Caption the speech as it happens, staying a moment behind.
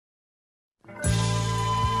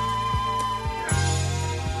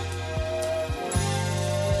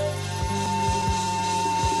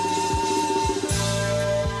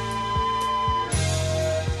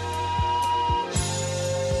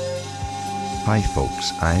Hi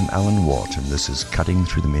folks, I'm Alan Watt and this is Cutting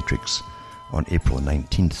Through the Matrix on April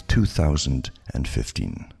 19th,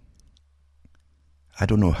 2015. I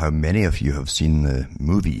don't know how many of you have seen the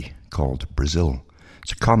movie called Brazil.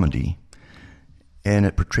 It's a comedy and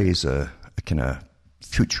it portrays a kind of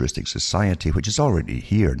futuristic society which is already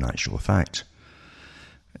here in actual fact,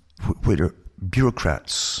 where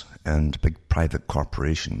bureaucrats and big private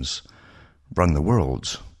corporations run the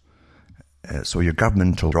world. So your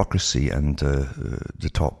governmental bureaucracy and the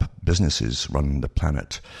top businesses run the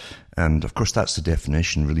planet. And of course that's the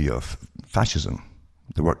definition really of fascism.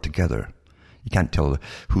 They work together. You can't tell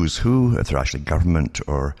who's who, if they're actually government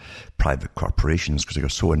or private corporations, because they're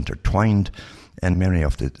so intertwined. And many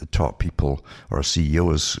of the top people or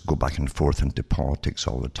CEOs go back and forth into politics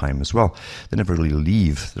all the time as well. They never really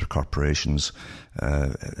leave their corporations,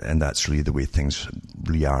 and that's really the way things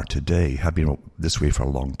really are today, have been this way for a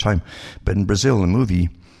long time. But in Brazil, the movie,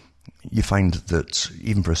 you find that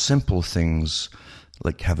even for simple things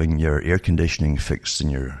like having your air conditioning fixed in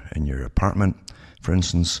your apartment, for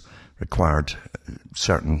instance, required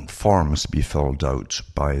certain forms to be filled out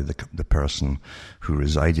by the person who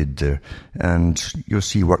resided there. And you'll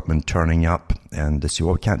see workmen turning up and they say,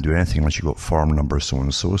 well, we can't do anything unless you got form number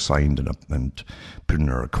so-and-so signed and put in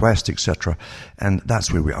a request, etc. And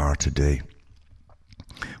that's where we are today.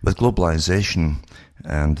 With globalization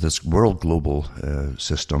and this world global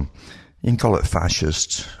system, you can call it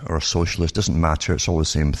fascist or socialist, doesn't matter, it's all the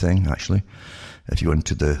same thing actually. If you go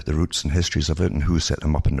into the roots and histories of it and who set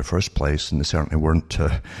them up in the first place, and they certainly weren't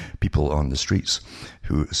people on the streets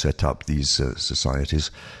who set up these societies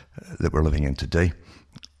that we're living in today.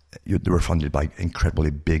 They were funded by incredibly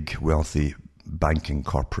big, wealthy banking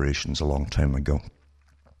corporations a long time ago.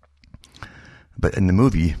 But in the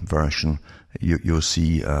movie version, you'll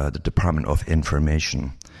see the Department of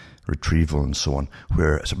Information Retrieval and so on,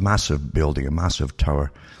 where it's a massive building, a massive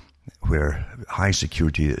tower, where high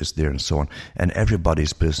security is there and so on, and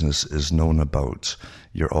everybody's business is known about.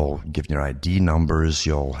 You're all given your ID numbers,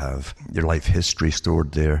 you all have your life history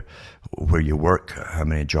stored there, where you work, how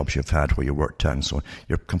many jobs you've had, where you worked at and so on.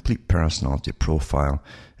 Your complete personality profile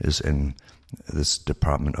is in this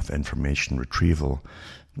Department of Information Retrieval.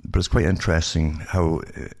 But it's quite interesting how,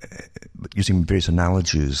 using various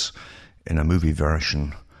analogies in a movie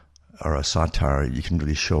version or a satire, you can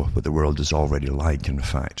really show what the world is already like, in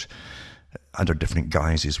fact. Under different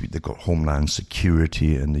guises, they've got Homeland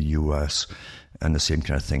Security in the US and the same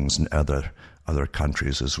kind of things in other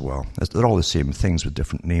countries as well. They're all the same things with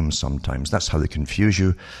different names sometimes. That's how they confuse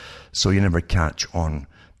you, so you never catch on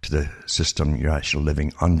to the system you're actually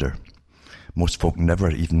living under. Most folk never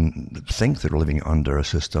even think they're living under a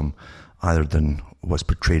system other than what's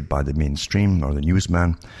portrayed by the mainstream or the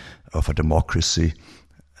newsman of a democracy,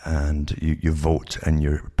 and you vote and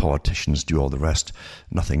your politicians do all the rest.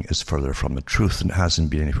 Nothing is further from the truth, and it hasn't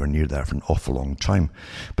been anywhere near that for an awful long time.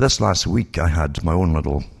 But this last week I had my own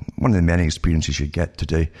little, one of the many experiences you get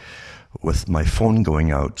today, with my phone going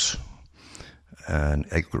out, and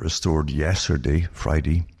it got restored yesterday,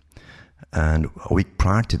 Friday, and a week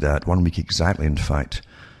prior to that, 1 week exactly in fact,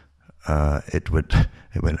 it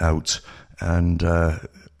went out, and I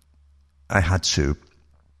had to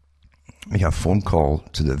make a phone call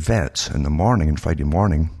to the vet in the morning, on Friday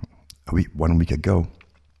morning, 1 week ago.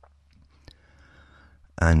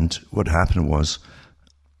 And what happened was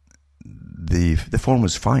the phone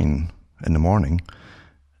was fine in the morning.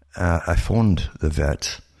 I phoned the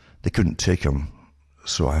vet. They couldn't take him,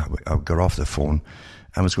 so I got off the phone.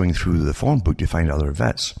 I was going through the phone book to find other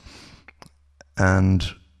vets. And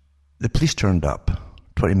the police turned up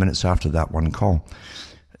 20 minutes after that one call.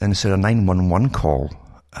 And they said a 911 call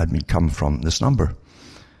had me come from this number.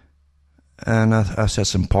 And I said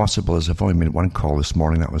it's impossible, as I've only made one call this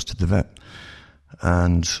morning, that was to the vet.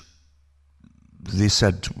 And they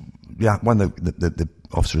said, yeah, one of the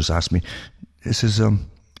officers asked me, he says,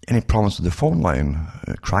 any problems with the phone line,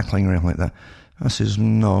 crackling or anything like that? I says,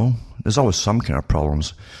 no. There's always some kind of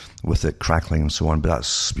problems with it crackling and so on, but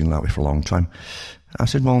that's been that way for a long time. I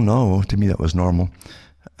said, well, no, to me that was normal.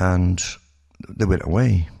 And they went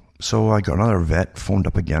away. So I got another vet, phoned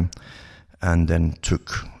up again, and then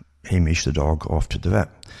took Hamish, the dog, off to the vet.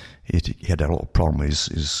 He had a little problem with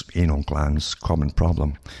his anal glands, common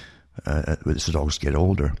problem as the dogs get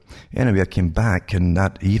older. Anyway, I came back, and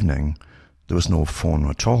that evening, there was no phone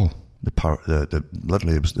at all.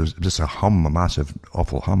 Literally, there was just a hum, a massive,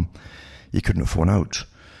 awful hum. You couldn't phone out.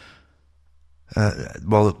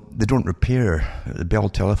 Well, they don't repair. The Bell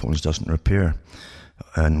Telephones doesn't repair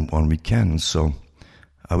on weekends, so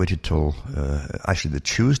I waited till, actually the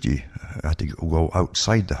Tuesday, I had to go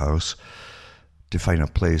outside the house to find a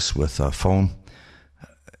place with a phone,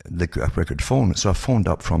 a record phone. So I phoned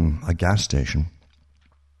up from a gas station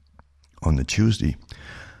on the Tuesday,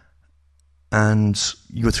 and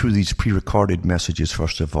you go through these pre-recorded messages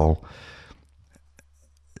first of all.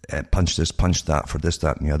 Punch this, punch that for this,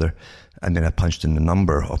 that, and the other. And then I punched in the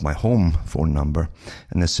number of my home phone number,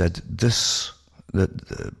 and they said,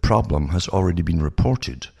 the problem has already been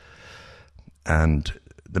reported, and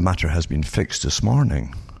the matter has been fixed this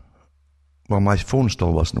morning. Well, my phone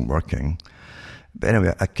still wasn't working. But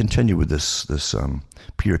anyway, I continued with this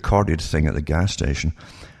pre-recorded thing at the gas station,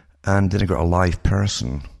 and then I got a live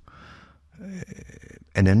person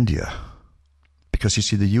in India. Because you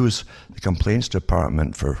see, they use the complaints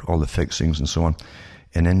department for all the fixings and so on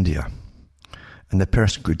in India. And the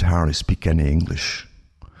person could hardly speak any English.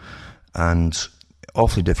 And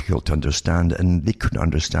awfully difficult to understand, and they couldn't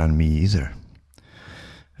understand me either.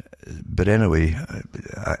 But anyway,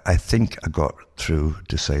 I think I got through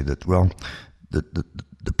to say that, well,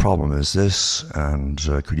 the problem is this, and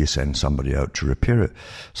could you send somebody out to repair it?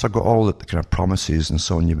 So I got all the kind of promises and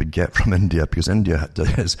so on you would get from India, because India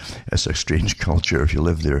is a strange culture. If you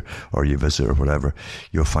live there or you visit or whatever,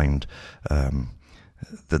 you'll find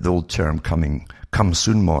that the old term come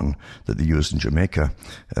soon mon that they use in Jamaica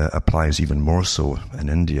applies even more so in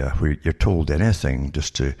India, where you're told anything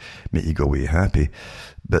just to make you go away happy.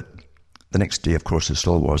 But the next day, of course, it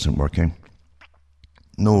still wasn't working.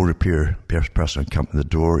 No repair person had come to the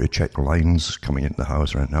door to check the lines coming into the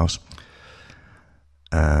house or anything else.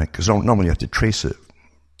 Because normally you have to trace it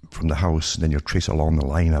from the house, and then you'll trace it along the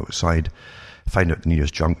line outside, find out the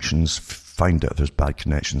nearest junctions, find out if there's bad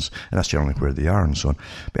connections, and that's generally where they are and so on.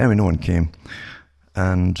 But anyway, no one came.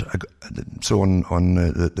 And so on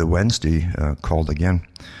the Wednesday, called again,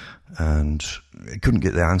 and I couldn't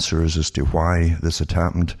get the answers as to why this had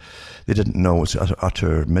happened. They didn't know. It's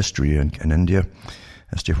utter mystery in India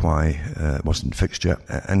as to why it wasn't fixed yet.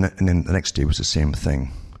 And then the next day was the same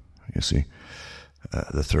thing, you see,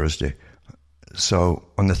 the Thursday. So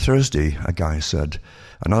on the Thursday,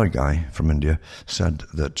 another guy from India said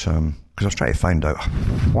that, because I was trying to find out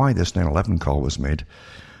why this 911 call was made,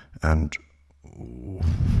 and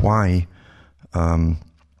why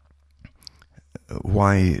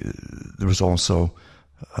there was also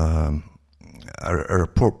a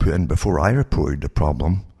report put in before I reported the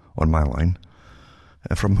problem on my line.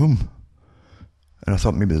 From whom? And I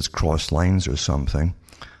thought maybe there's crossed lines or something.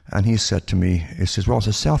 And he said to me, he says, well, it's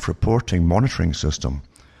a self-reporting monitoring system.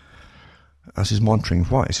 I says, monitoring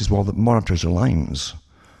what? He says, well, it monitors the lines.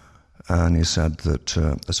 And he said that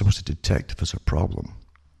they're supposed to detect if there's a problem.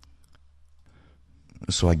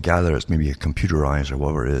 So I gather it's maybe a computerized or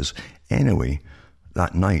whatever it is. Anyway,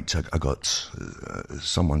 that night I got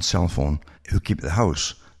someone's cell phone who came to the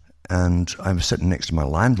house, and I was sitting next to my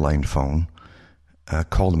landline phone.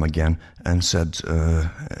 Called him again and said,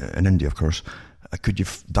 in India, of course, could you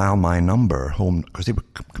dial my number home? Because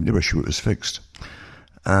they were sure it was fixed.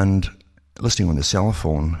 And listening on the cell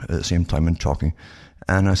phone at the same time and talking,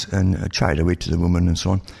 and I chatted away to the woman and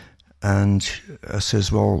so on. And I says,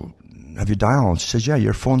 well, have you dialed? She says, yeah,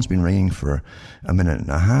 your phone's been ringing for a minute and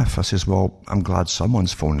a half. I says, well, I'm glad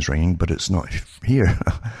someone's phone is ringing, but it's not here.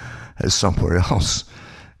 It's somewhere else.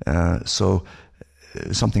 So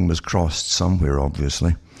something was crossed somewhere,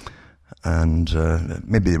 obviously. And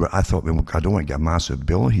maybe I thought, well, I don't want to get a massive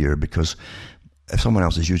bill here, because if someone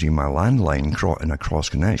else is using my landline in a cross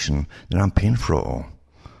connection, then I'm paying for it all,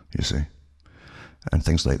 you see, and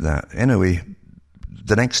things like that. Anyway,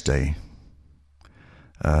 the next day,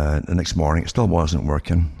 the next morning, it still wasn't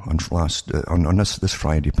working on this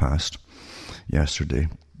Friday past, yesterday,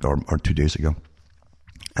 or 2 days ago.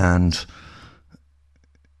 And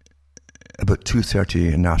about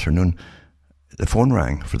 2:30 in the afternoon, the phone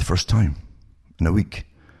rang for the first time in a week.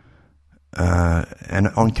 And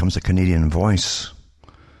on comes a Canadian voice.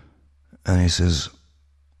 And he says,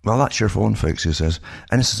 well, that's your phone fix, he says.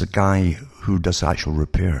 And this is a guy who does the actual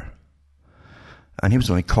repair. And he was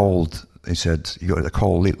only called, he said, he got a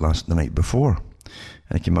call late the night before.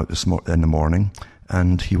 And he came out in the morning,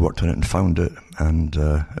 and he worked on it and found it. And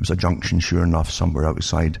it was a junction, sure enough, somewhere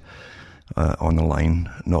outside on the line,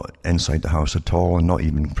 not inside the house at all, and not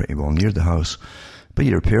even pretty well near the house. But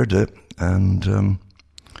he repaired it, and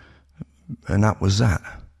that was that.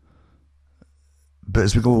 But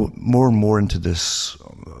as we go more and more into this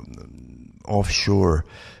offshore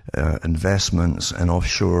investments and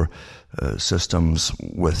offshore systems,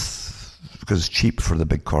 because it's cheap for the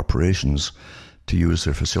big corporations to use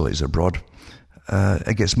their facilities abroad,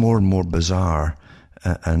 it gets more and more bizarre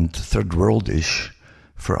and third world-ish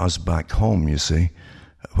for us back home, you see,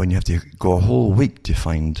 when you have to go a whole week to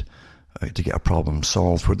find to get a problem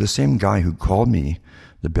solved, where the same guy who called me,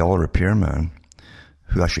 the Bell repairman,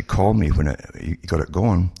 who actually called me when he got it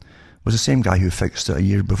going, was the same guy who fixed it a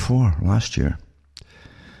year before, last year.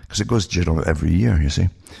 Because it goes digital every year, you see.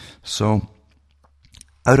 So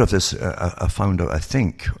out of this, I found out, I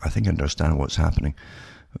think I understand what's happening,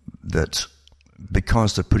 that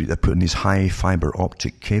because they're putting these high fiber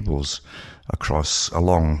optic cables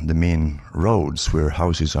along the main roads where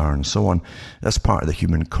houses are and so on, that's part of the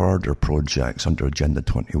Human Corridor projects under Agenda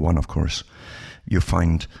 21, of course. You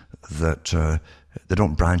find that they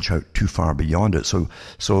don't branch out too far beyond it. So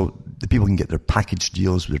the people can get their package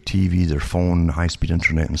deals with their TV, their phone, high-speed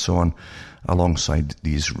internet and so on alongside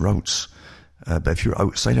these routes. But if you're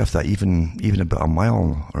outside of that, even about a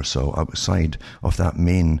mile or so outside of that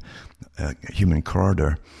main human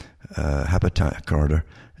corridor, habitat corridor,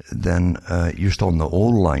 then you're still on the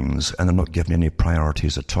old lines, and they're not giving any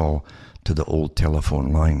priorities at all to the old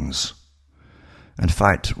telephone lines. In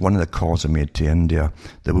fact, one of the calls I made to India,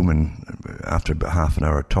 the woman, after about half an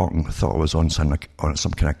hour talking, thought I was on some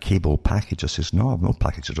kind of cable package. I says, no, I've no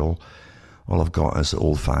package at all. All I've got is the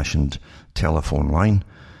old-fashioned telephone line,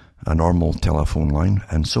 a normal telephone line,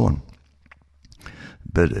 and so on.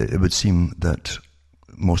 But it would seem that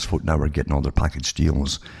most folk now are getting all their package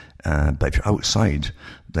deals. But if you're outside,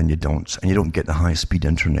 then you don't. And you don't get the high-speed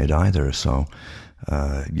internet either. So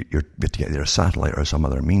you have to get either a satellite or some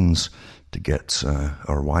other means to get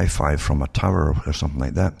or Wi-Fi from a tower or something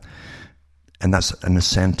like that. And that's an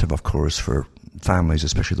incentive, of course, for families,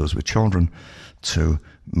 especially those with children, to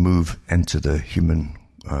move into the human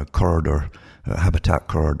corridor, habitat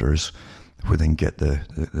corridors, where they can get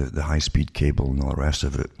the high-speed cable and all the rest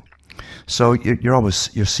of it. So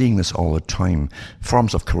you're seeing this all the time.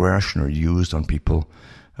 Forms of coercion are used on people,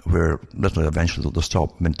 where literally eventually they'll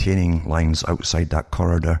stop maintaining lines outside that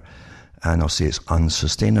corridor, and they'll say it's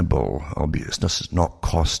unsustainable, albeit it's just not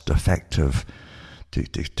cost effective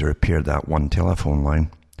to repair that one telephone line,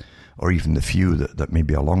 or even the few that may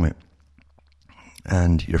be along it.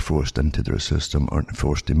 And you're forced into their system or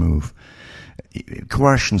forced to move.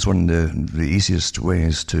 Coercion is one of the easiest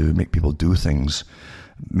ways to make people do things,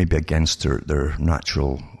 maybe against their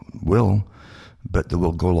natural will, but they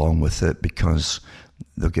will go along with it because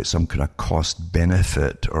they'll get some kind of cost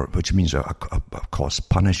benefit, or which means a cost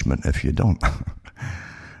punishment if you don't.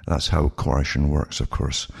 That's how coercion works, of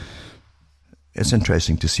course. It's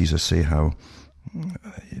interesting to see, as I say, how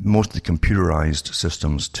most of the computerized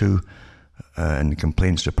systems too, and the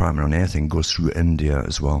complaints department on anything goes through India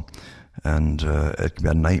as well. And it can be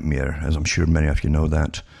a nightmare, as I'm sure many of you know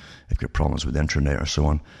that, if you have problems with the internet or so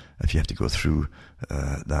on, if you have to go through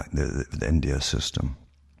the India system.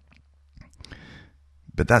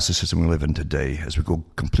 But that's the system we live in today, as we go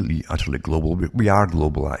completely, utterly global. We are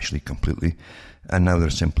global, actually, completely. And now they're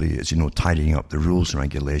simply, as you know, tidying up the rules and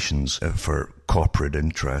regulations for corporate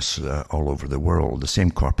interests all over the world. The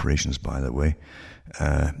same corporations, by the way.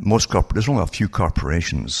 There's only a few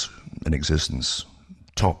corporations in existence,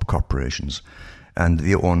 top corporations, and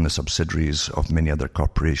they own the subsidiaries of many other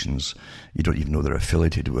corporations you don't even know they're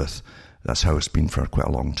affiliated with. That's how it's been for quite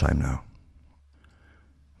a long time now.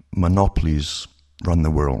 Monopolies run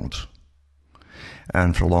the world.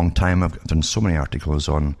 And for a long time, I've done so many articles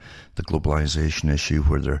on the globalization issue,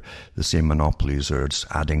 where the same monopolies are just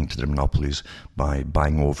adding to their monopolies by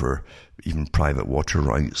buying over even private water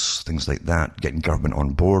rights, things like that, getting government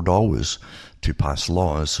on board always to pass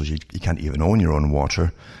laws so you can't even own your own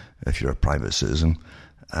water if you're a private citizen,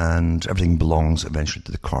 and everything belongs eventually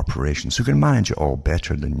to the corporations who can manage it all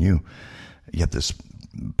better than you. You have this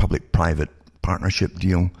public-private partnership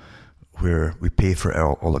deal where we pay for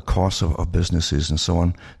all the costs of businesses and so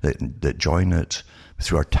on that join it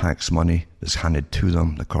through our tax money that's handed to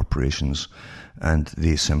them, the corporations, and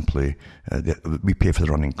they simply, we pay for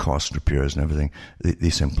the running costs, repairs and everything.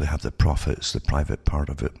 They simply have the profits, the private part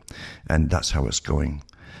of it, and that's how it's going.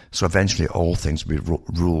 So eventually all things will be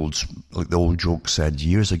ruled, like the old joke said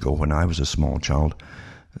years ago when I was a small child.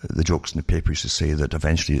 The jokes in the paper used to say that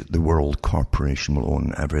eventually the World Corporation will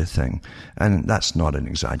own everything. And that's not an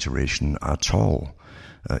exaggeration at all.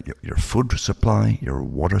 Your food supply, your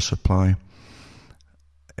water supply,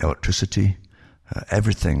 electricity,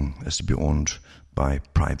 everything is to be owned by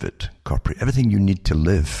private corporate. Everything you need to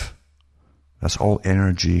live, that's all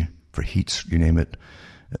energy for heat, you name it,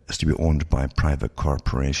 is to be owned by private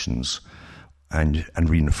corporations and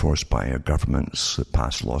reinforced by our governments that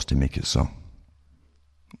pass laws to make it so.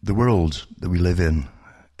 The world that we live in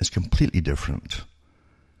is completely different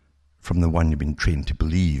from the one you've been trained to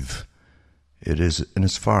believe it is, in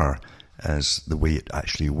as far as the way it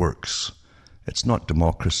actually works. It's not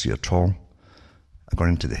democracy at all. gone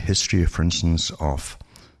into the history, for instance, of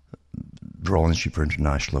the Royal Institute for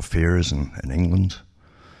International Affairs in England,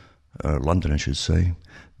 London I should say,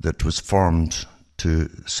 that was formed to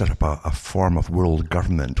set up a form of world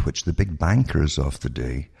government which the big bankers of the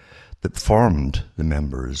day that formed the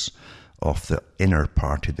members of the inner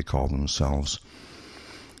party, they call themselves,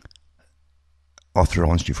 of the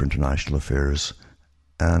Royal Institute for International Affairs,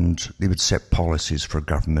 and they would set policies for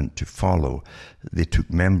government to follow. They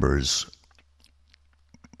took members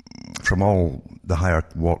from all the higher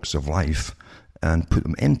walks of life and put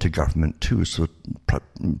them into government too. So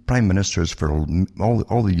prime ministers for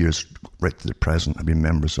all the years right to the present have been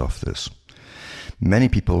members of this. Many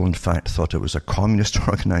people, in fact, thought it was a communist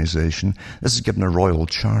organization. This is given a royal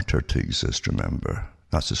charter to exist, remember.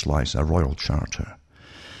 That's its license, a royal charter.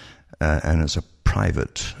 And it's a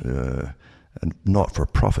private,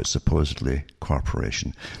 not-for-profit, supposedly,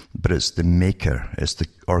 corporation. But it's the maker, it's the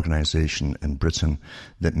organization in Britain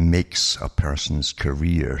that makes a person's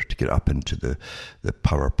career to get up into the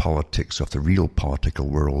power politics of the real political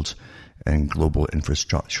world and global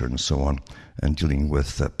infrastructure and so on, and dealing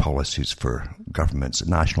with policies for governments,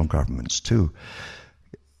 national governments too.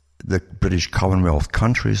 The British Commonwealth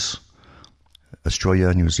countries,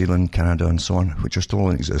 Australia, New Zealand, Canada, and so on, which are still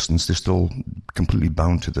in existence, they're still completely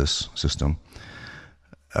bound to this system,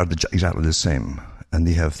 are exactly the same. And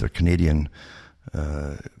they have their Canadian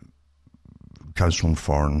Council on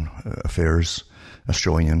Foreign Affairs,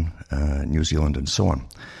 Australian, New Zealand, and so on.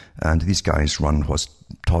 And these guys run what's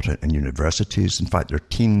taught in universities. In fact, they're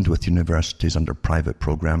teamed with universities under private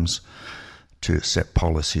programs to set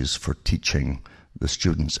policies for teaching the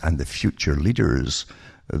students and the future leaders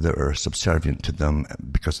that are subservient to them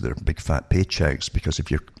because of their big fat paychecks. Because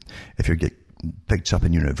if you get picked up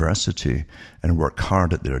in university and work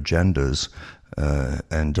hard at their agendas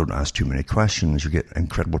and don't ask too many questions, you get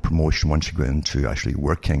incredible promotion once you go into actually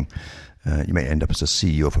working. You might end up as a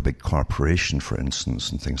CEO of a big corporation, for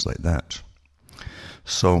instance, and things like that.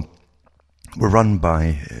 So we're run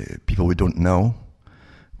by people we don't know.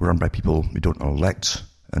 We're run by people we don't elect,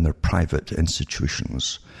 and they're private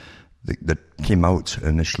institutions that came out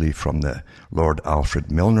initially from the Lord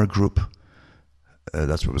Alfred Milner Group.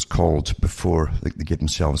 That's what it was called before they gave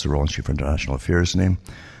themselves the Royal Institute for International Affairs name.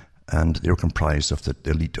 And they were comprised of the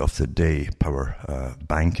elite of the day, power,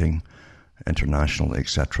 banking, international,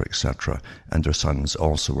 etc., etc. And their sons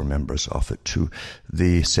also were members of it too.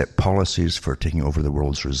 They set policies for taking over the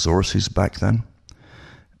world's resources back then.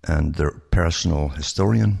 And their personal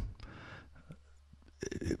historian,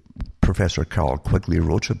 Professor Carroll Quigley,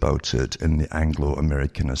 wrote about it in The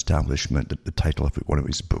Anglo-American Establishment, the title of one of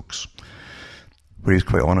his books, where he's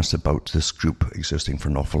quite honest about this group existing for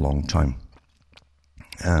an awful long time.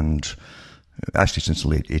 And actually since the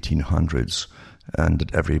late 1800s, and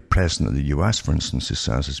that every president of the US, for instance, he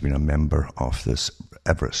says, has been a member of this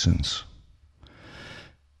ever since,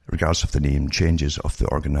 regardless of the name changes of the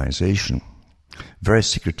organization. Very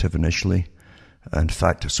secretive initially. In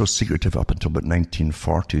fact, so secretive up until about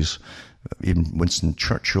 1940s, even Winston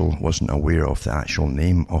Churchill wasn't aware of the actual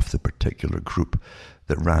name of the particular group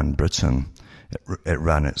that ran Britain. It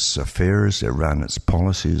ran its affairs, it ran its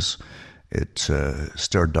policies. It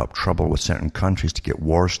stirred up trouble with certain countries to get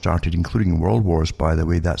wars started, including world wars, by the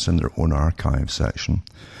way. That's in their own archive section.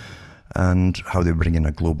 And how they bring in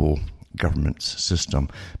a global government system,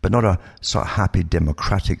 but not a sort of happy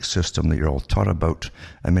democratic system that you're all taught about,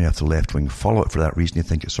 and many of the left wing follow it for that reason. They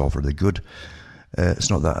think it's all for the good. It's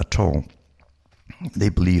not that at all. They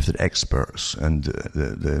believe that experts and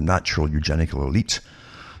the natural eugenical elite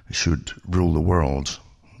should rule the world,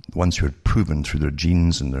 the ones who had proven through their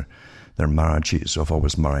genes and their marriages of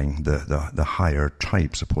always marrying the higher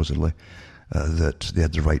type, supposedly, that they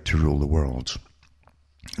had the right to rule the world.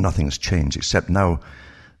 Nothing has changed, except now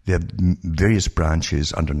they have various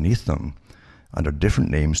branches underneath them, under different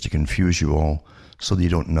names to confuse you all, so that you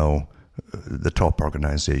don't know the top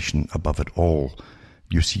organization above it all.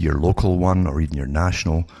 You see your local one or even your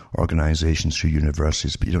national organizations through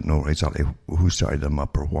universities, but you don't know exactly who started them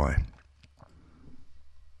up or why.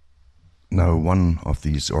 Now, one of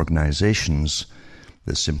these organizations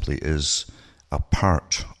that simply is a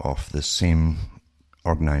part of the same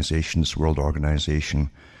organization, this world organization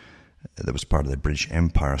that was part of the British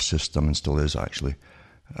Empire system and still is actually,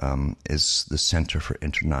 is the Centre for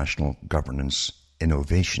International Governance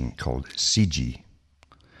Innovation, called CIGI.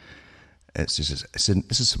 This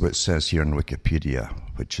is what it says here on Wikipedia,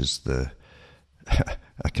 which is the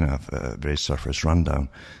a kind of very surface rundown,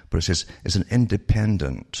 but it says it's an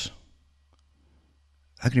independent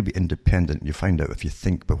How can you be independent? You find out if you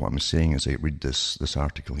think about what I'm saying as I read this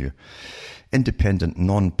article here. Independent,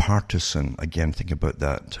 non-partisan, again, think about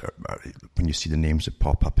that when you see the names that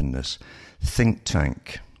pop up in this. Think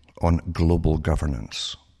tank on global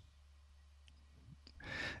governance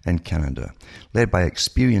in Canada, led by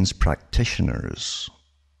experienced practitioners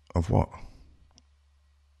of what?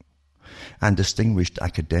 And distinguished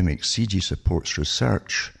academics. CG supports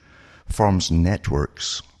research, forms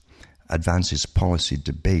networks, advances policy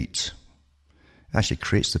debate, actually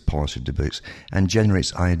creates the policy debates, and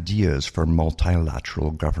generates ideas for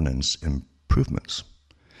multilateral governance improvements.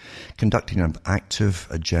 Conducting an active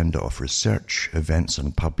agenda of research, events,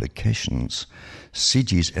 and publications,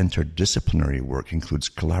 CG's interdisciplinary work includes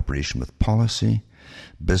collaboration with policy,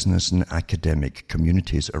 business, and academic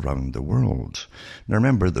communities around the world. Now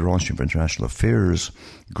remember, the Royal Institute for International Affairs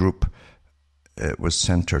group was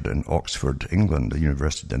centred in Oxford, England, the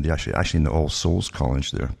university, and actually in the All Souls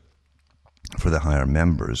College there for the higher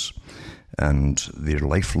members and their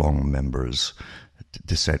lifelong members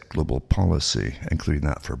to set global policy, including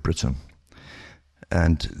that for Britain.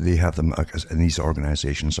 And they have them in these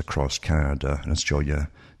organisations across Canada and Australia,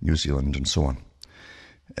 New Zealand, and so on.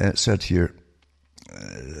 And it said here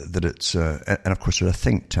that it's, and of course they're a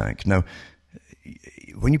think tank. Now,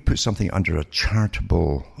 when you put something under a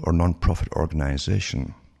charitable or non-profit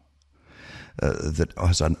organisation that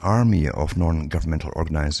has an army of non-governmental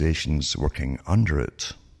organisations working under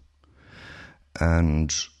it,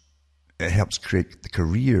 and it helps create the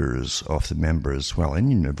careers of the members while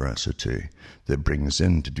in university that brings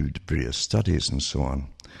in to do various studies and so on,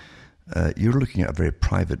 you're looking at a very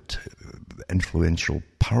private, influential,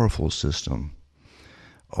 powerful system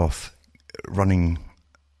of running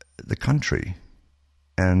the country,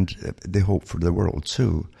 and they hope for the world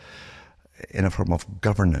too, in a form of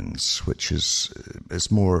governance, which is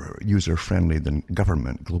more user-friendly than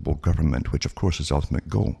government, global government, which of course is the ultimate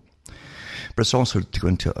goal. But it's also to go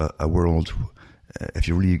into a world, if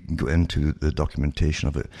you really go into the documentation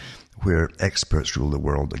of it, where experts rule the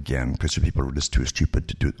world again, because people are just too stupid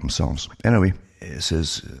to do it themselves. Anyway, it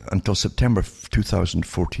says, until September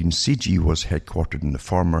 2014, CG was headquartered in the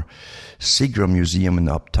former Seagram Museum in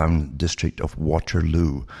the Uptown district of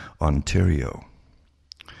Waterloo, Ontario.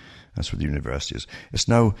 That's where the university is. It's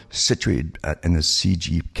now situated in the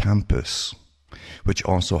CG campus, which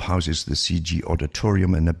also houses the CG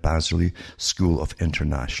Auditorium and the Basel School of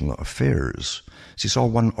International Affairs. See, it's all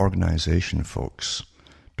one organisation, folks.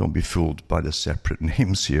 Don't be fooled by the separate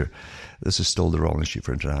names here. This is still the Royal Institute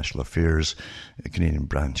for International Affairs, a Canadian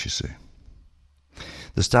branch, you see.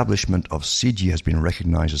 The establishment of CG has been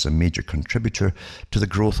recognised as a major contributor to the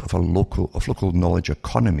growth of local knowledge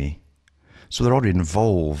economy. So they're already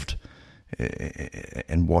involved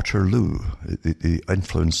in Waterloo. They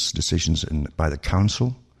influence decisions by the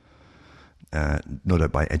council, no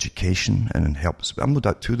doubt by education, and it helps. No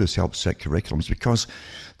doubt too this helps set curriculums, because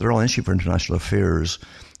the Royal Institute for International Affairs,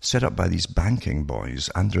 set up by these banking boys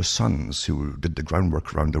and their sons who did the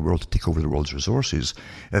groundwork around the world to take over the world's resources,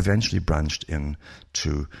 eventually branched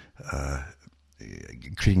into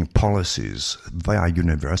creating policies via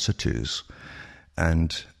universities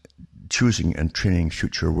and choosing and training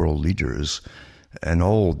future world leaders in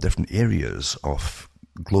all different areas of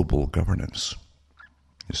global governance,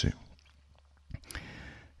 you see.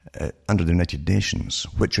 Under the United Nations,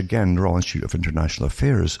 which again the Royal Institute of International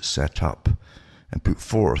Affairs set up and put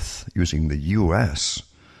forth using the US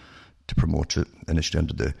to promote it, initially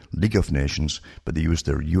under the League of Nations, but they used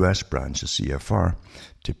their US branch, the CFR,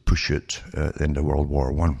 to push it into World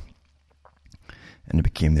War I. And it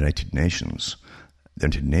became the United Nations. The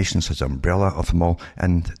United Nations has an umbrella of them all,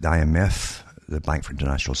 and the IMF, the Bank for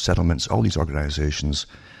International Settlements, all these organizations,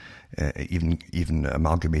 even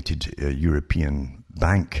amalgamated European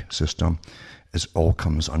bank system, all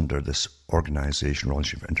comes under this organization, Royal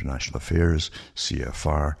Institute for International Affairs,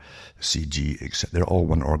 CFR, CG, etc. They're all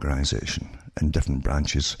one organization in different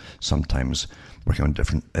branches, sometimes working on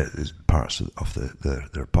different parts of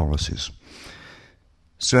their policies.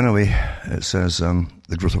 So anyway, it says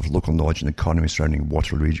the growth of local knowledge and economy surrounding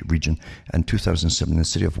Waterloo region. In 2007, the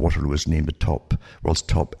city of Waterloo was named the world's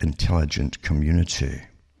top intelligent community.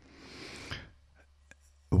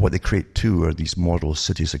 What they create too are these model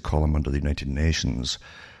cities, they call them, under the United Nations,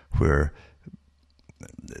 where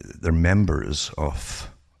they're members of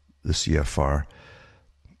the CFR,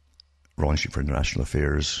 Royal Institute for International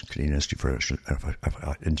Affairs, Canadian Institute for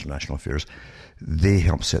International Affairs. They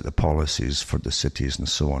help set the policies for the cities and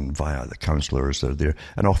so on via the councillors that are there.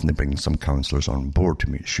 And often they bring some councillors on board to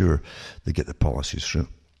make sure they get the policies through.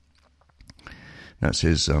 Now it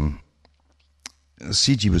says,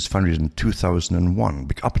 CIGI was founded in 2001.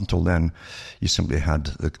 Up until then, you simply had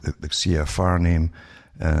the CFR name,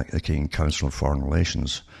 the Canadian Council on Foreign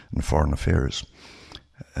Relations and Foreign Affairs,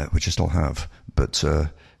 which you still have, but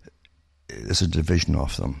it's a division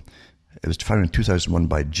of them. It was founded in 2001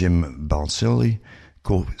 by Jim Balsillie,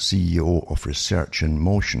 co-CEO of Research in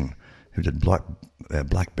Motion, who did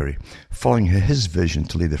BlackBerry, following his vision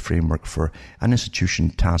to lay the framework for an institution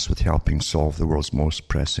tasked with helping solve the world's most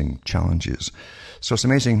pressing challenges. So it's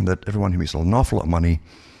amazing that everyone who makes an awful lot of money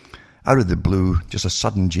out of the blue, just a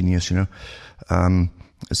sudden genius,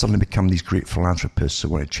 suddenly become these great philanthropists who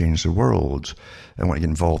want to change the world and want to get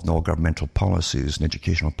involved in all governmental policies and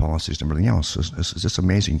educational policies and everything else. It's just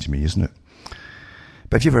amazing to me, isn't it?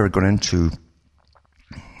 But if you've ever gone into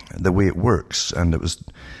the way it works, and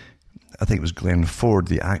I think it was Glenn Ford,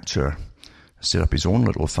 the actor, set up his own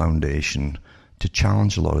little foundation to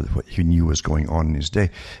challenge a lot of what he knew was going on in his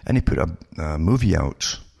day. And he put a movie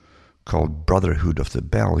out called Brotherhood of the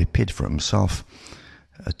Bell. He paid for it himself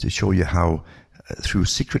to show you how through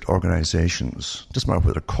secret organizations, doesn't matter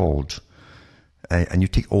what they're called, and you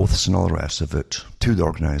take oaths and all the rest of it to the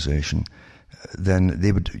organization, then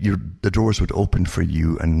the doors would open for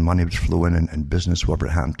you and money would flow in and business, whatever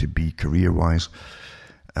it happened to be, career-wise.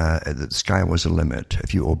 The sky was the limit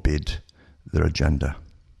if you obeyed their agenda.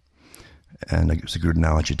 And it's a good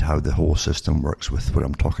analogy to how the whole system works with what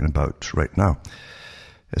I'm talking about right now.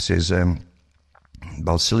 It says,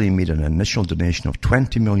 Balsillie made an initial donation of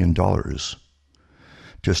 $20 million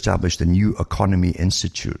to establish the New Economy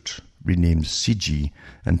Institute, renamed CIGI,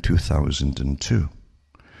 in 2002.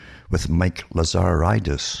 With Mike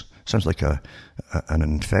Lazaridis, sounds like an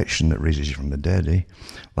infection that raises you from the dead, eh?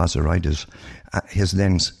 Lazaridis, his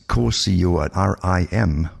then co-CEO at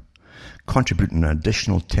RIM, contributing an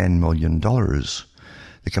additional $10 million.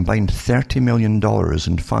 The combined $30 million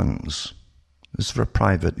in funds, this is for a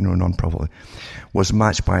private, non-profit, was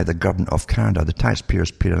matched by the government of Canada. The taxpayers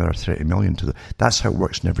paid another $30 million to them. That's how it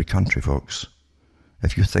works in every country, folks.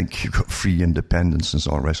 If you think you've got free independence and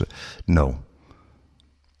all the rest of it, no.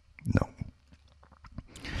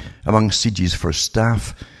 Among CIGI's first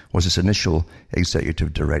staff was its initial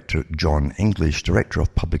executive director, John English, director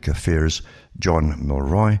of public affairs, John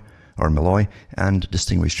Milroy, and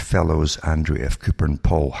distinguished fellows Andrew F. Cooper and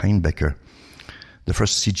Paul Heinbecker. The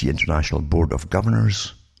first CIGI International Board of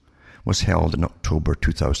Governors was held in October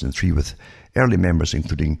 2003 with early members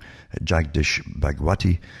including Jagdish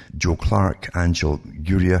Bhagwati, Joe Clark, Angel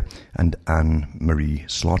Guria, and Anne-Marie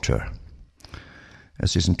Slaughter. It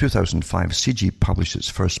says in 2005, CIGI published its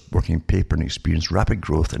first working paper and experienced rapid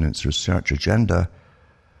growth in its research agenda,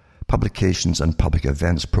 publications, and public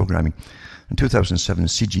events programming. In 2007,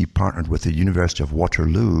 CIGI partnered with the University of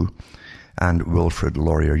Waterloo and Wilfrid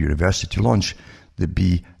Laurier University to launch the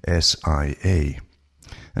BSIA.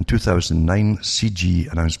 In 2009,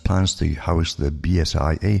 CIGI announced plans to house the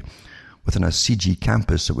BSIA within a CIGI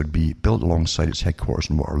campus that would be built alongside its headquarters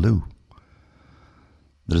in Waterloo.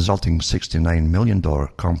 The resulting $69 million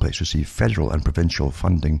complex received federal and provincial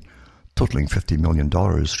funding totaling $50 million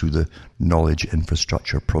through the Knowledge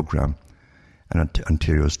Infrastructure Program and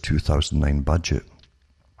Ontario's 2009 budget.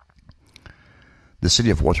 The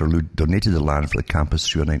city of Waterloo donated the land for the campus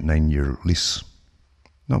through a 9-year lease.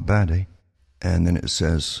 Not bad, eh? And then it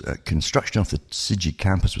says, construction of the CIGI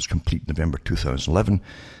campus was complete in November 2011.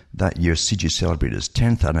 That year, CIGI celebrated its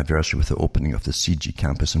 10th anniversary with the opening of the CIGI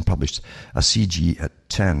campus and published a CIGI at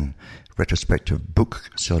 10 retrospective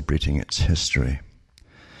book celebrating its history.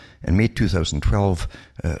 In May 2012,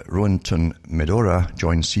 Rohinton Medhora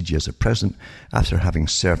joined CIGI as a president after having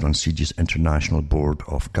served on CIGI's International Board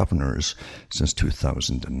of Governors since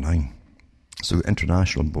 2009. So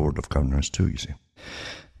International Board of Governors too, you see.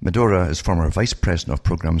 Medhora is former Vice President of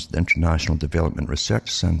Programs at the International Development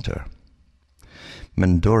Research Centre.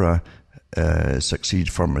 Medhora succeeded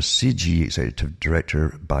former CIGI Executive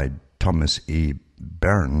Director by Thomas A.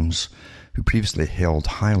 Burns, who previously held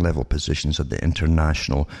high-level positions at the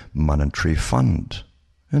International Monetary Fund.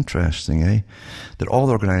 Interesting, eh? That all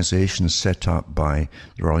the organizations set up by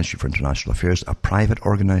the Royal Institute for International Affairs, a private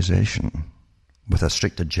organization with a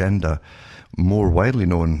strict agenda, more widely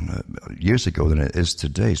known years ago than it is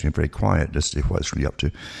today. It's been very quiet as to what it's really up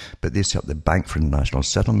to. But they set up the Bank for International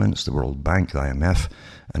Settlements, the World Bank, the IMF,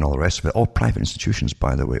 and all the rest of it. All private institutions,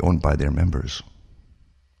 by the way, owned by their members.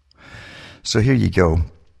 So here you go.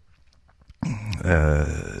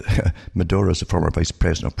 Medhora is the former Vice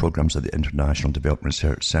President of Programs at the International Development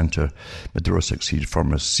Research Centre. Medhora succeeded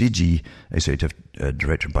former CIGI Executive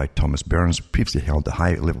Director by Thomas Burns, previously held the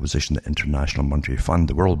high-level position at the International Monetary Fund,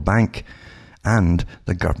 the World Bank, and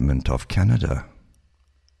the Government of Canada.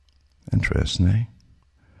 Interesting. interesting, eh?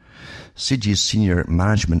 CIGI's senior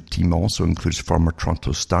management team also includes former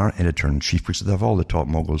Toronto Star editor-in-chief, because they have all the top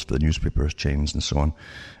moguls for the newspaper chains and so on,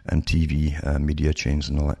 and TV media chains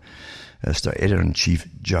and all that. Star editor-in-chief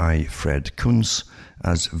Jai Fred Koons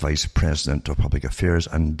as vice president of public affairs,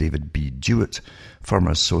 and David B. Dewitt,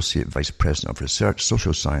 former associate vice president of research,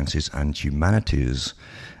 social sciences and humanities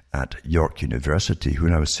at York University, who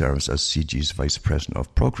now serves as CIGI's vice president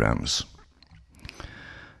of programs.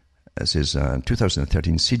 This is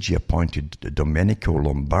 2013, CIGI appointed Domenico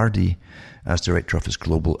Lombardi as director of its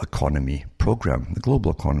Global Economy Program, the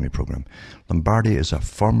Global Economy Program. Lombardi is a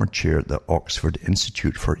former chair at the Oxford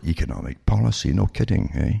Institute for Economic Policy. No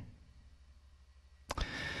kidding, eh?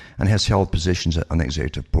 And has held positions on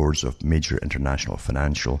executive boards of major international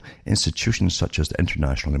financial institutions such as the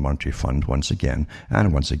International Monetary Fund once again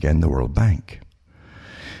the World Bank.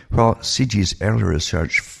 While CIGI's earlier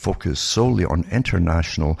research focused solely on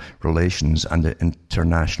international relations and the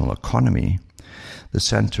international economy, the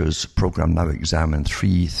Centre's program now examines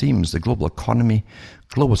three themes: the global economy,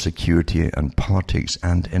 global security and politics,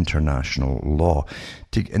 and international law.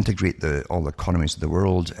 To integrate all the economies of the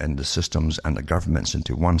world and the systems and the governments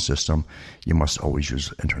into one system, you must always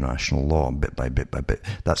use international law bit by bit by bit.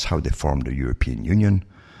 That's how they formed the European Union,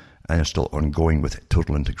 and it's still ongoing with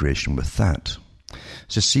total integration with that.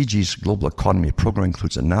 So CIGI's Global Economy Program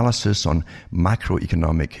includes analysis on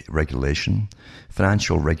macroeconomic regulation,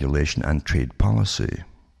 financial regulation, and trade policy.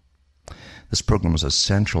 This program is a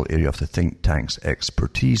central area of the think tank's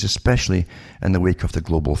expertise, especially in the wake of the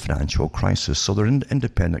global financial crisis. So they're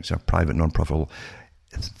independent, they're a private, non-profit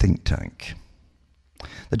think tank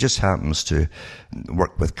that just happens to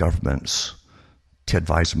work with governments to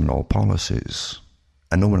advise them on all policies.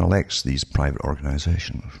 And no one elects these private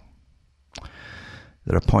organizations.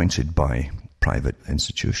 They're appointed by private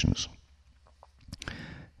institutions.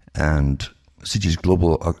 And CIGI's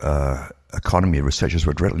Global Economy researchers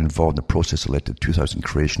were directly involved in the process that led to 2000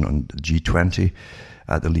 creation on the G20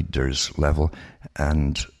 at the leaders level,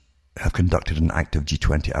 and have conducted an active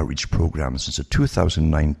G20 outreach program since the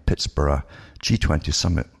 2009 Pittsburgh G20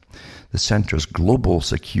 summit. The Centre's Global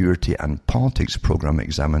Security and Politics program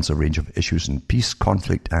examines a range of issues in peace,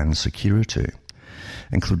 conflict, and security,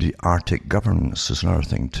 including Arctic governance is another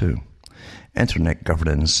thing too, internet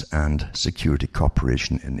governance and security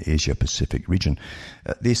cooperation in the Asia-Pacific region.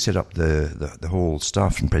 They set up the whole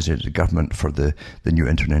staff and president of the government for the new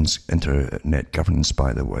internet governance,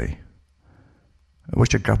 by the way.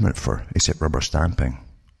 What's your government for, except rubber stamping,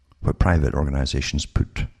 what private organizations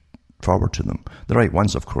put forward to them? The right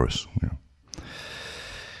ones, of course. Yeah.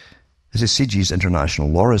 This is CIGI's International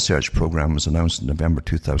Law Research Program, was announced in November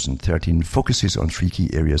 2013, focuses on three key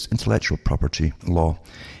areas: intellectual property law,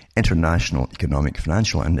 international economic,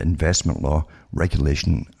 financial and investment law,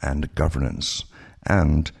 regulation and governance,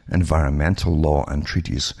 and environmental law and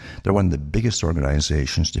treaties. They're one of the biggest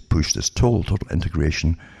organizations to push this total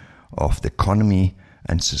integration of the economy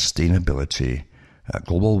and sustainability,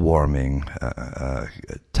 global warming,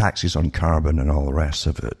 taxes on carbon and all the rest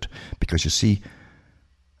of it. Because you see,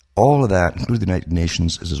 all of that, including the United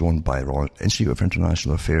Nations, is owned by the Royal Institute of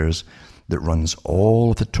International Affairs, that runs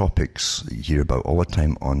all of the topics that you hear about all the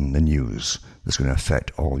time on the news that's going to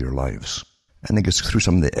affect all your lives. And it goes through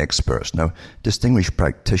some of the experts. Now, distinguished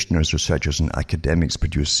practitioners, researchers, and academics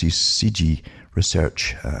produce CIGI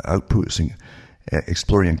research outputs,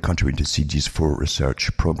 exploring and contributing to CIGI's 4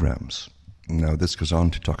 research programs. Now, this goes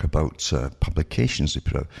on to talk about publications they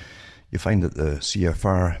put out. You find that the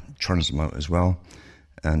CFR churns them out as well,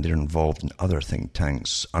 and they're involved in other think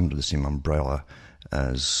tanks under the same umbrella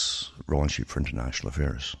as Royal Institute for International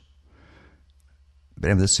Affairs.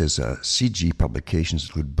 But anyway, this says CIGI publications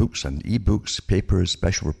include books and e-books, papers,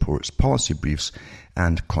 special reports, policy briefs,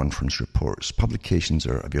 and conference reports. Publications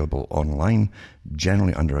are available online,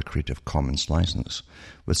 generally under a Creative Commons license,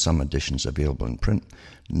 with some editions available in print.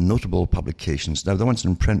 Notable publications. Now, the ones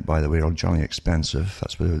in print, by the way, are generally expensive.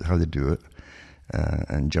 That's how they do it.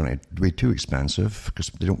 And generally way too expensive, because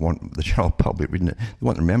they don't want the general public reading it. They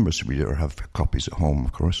want their members to read it or have copies at home,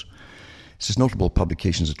 of course. It says notable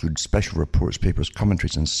publications include special reports, papers,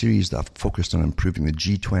 commentaries, and series that have focused on improving the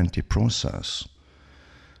G20 process.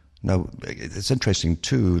 Now, it's interesting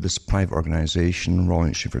too, this private organization, Royal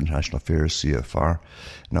Institute for International Affairs, CFR,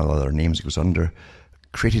 and all other names it goes under,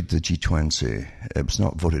 created the G20. It was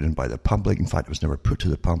not voted in by the public. In fact, it was never put to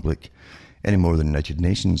the public, any more than the United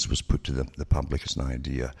Nations was put to the public as an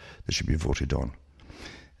idea that should be voted on.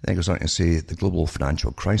 Then it goes on to say the global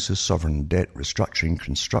financial crisis, sovereign debt, restructuring,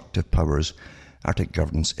 constructive powers, Arctic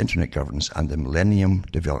governance, internet governance, and the Millennium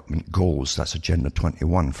Development Goals. That's Agenda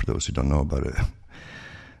 21 for those who don't know about it.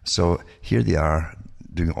 So here they are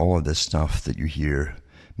doing all of this stuff that you hear,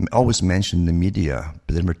 always mentioned in the media,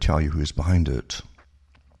 but they never tell you who's behind it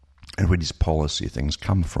and where these policy things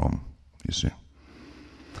come from, you see.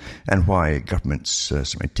 And why governments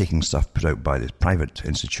taking stuff put out by the private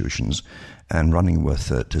institutions and running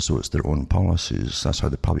with it as though it's their own policies. That's how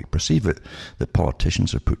the public perceive it, that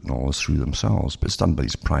politicians are putting all this through themselves, but it's done by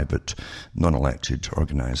these private, non-elected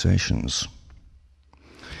organisations.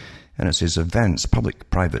 And it says events,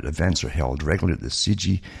 public-private events are held regularly at the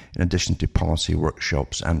CIGI in addition to policy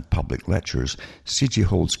workshops and public lectures. CIGI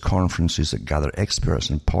holds conferences that gather experts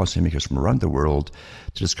and policymakers from around the world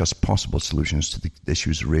to discuss possible solutions to the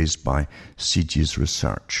issues raised by CIGI's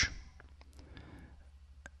research.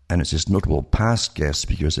 And it says notable past guest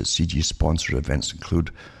speakers at CIGI-sponsored events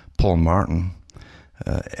include Paul Martin,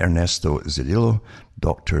 Ernesto Zedillo,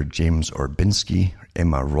 Dr. James Orbinski,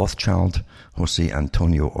 Emma Rothschild, Jose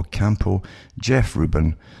Antonio Ocampo, Jeff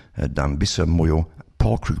Rubin, Dambisa Moyo,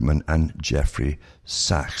 Paul Krugman, and Jeffrey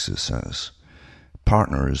Sachs, it says.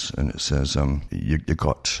 Partners, and it says you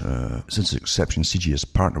got, since its inception, CIGI is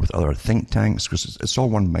partnered with other think tanks, because it's all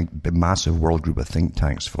one big, massive world group of think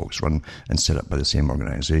tanks, folks, run and set up by the same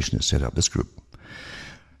organization that set up this group.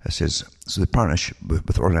 It says, so the partnership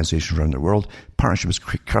with organizations around the world, partnership is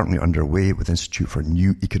currently underway with Institute for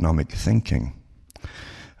New Economic Thinking,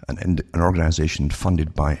 an organization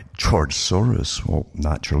funded by George Soros, well,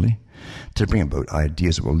 naturally, to bring about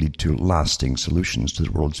ideas that will lead to lasting solutions to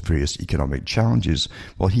the world's various economic challenges.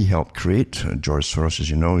 Well, he helped create, George Soros, as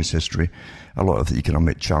you know, his history, a lot of the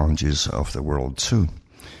economic challenges of the world too.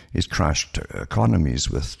 He's crashed economies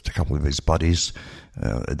with a couple of his buddies,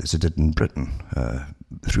 as it did in Britain,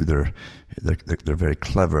 through their very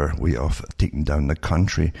clever way of taking down the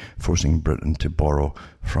country, forcing Britain to borrow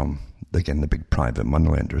from, again, the big private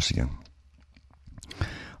moneylenders again.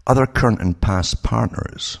 Other current and past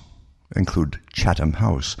partners include Chatham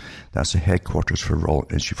House, that's the headquarters for Royal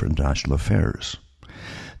Institute for International Affairs,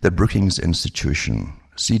 the Brookings Institution,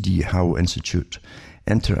 C.D. Howe Institute,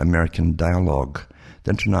 Inter-American Dialogue,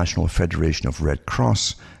 the International Federation of Red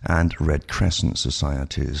Cross and Red Crescent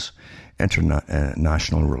Societies,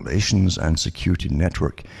 International Relations and Security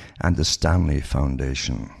Network, and the Stanley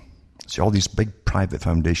Foundation. See, all these big private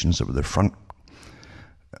foundations that were the front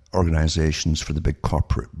organizations for the big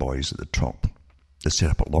corporate boys at the top. They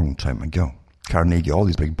set up a long time ago. Carnegie, all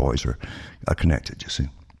these big boys are connected, you see.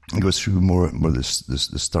 It goes through more the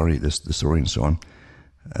story and so on,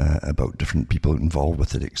 about different people involved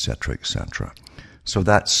with it, etc., etc. So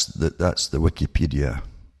that's the Wikipedia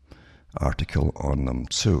article on them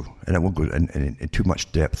too. And I won't go in too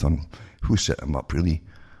much depth on who set them up, really,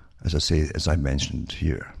 as I say, as I mentioned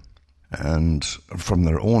here. And from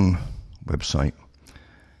their own website,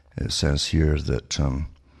 it says here that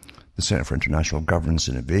the Center for International Governance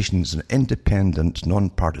and Innovation is an independent,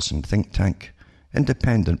 non-partisan think tank.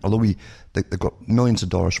 Independent, although they've got millions of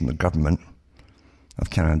dollars from the government of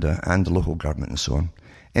Canada and the local government and so on.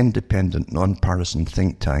 Independent, non-partisan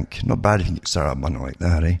think tank. Not bad if you can start up money like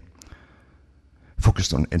that, eh?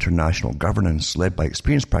 Focused on international governance, led by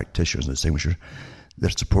experienced practitioners and distinguishers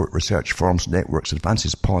that support research, forms networks,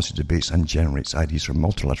 advances policy debates, and generates ideas for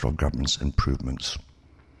multilateral governance improvements.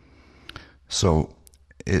 So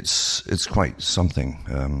it's quite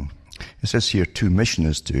something. It says here, mission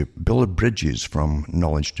is to build bridges from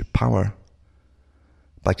knowledge to power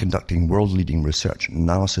by conducting world-leading research,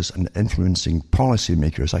 analysis, and influencing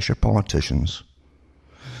policymakers, actually politicians.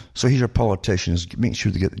 So here's your politicians, make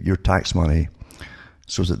sure they get your tax money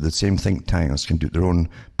so that the same think tanks can do their own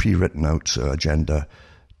pre-written out agenda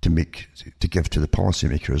to give to the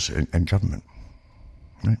policymakers in government.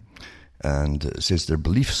 Right? And it says their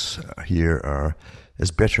beliefs here are,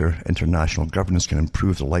 as better international governance can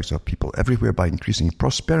improve the lives of people everywhere by increasing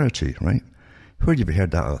prosperity, right? Where have you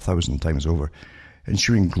heard that 1,000 times over?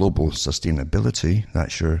 Ensuring global sustainability,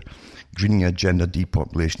 that's your greening agenda,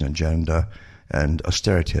 depopulation agenda, and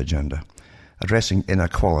austerity agenda. Addressing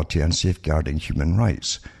inequality and safeguarding human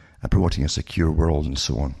rights, and promoting a secure world, and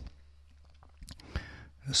so on.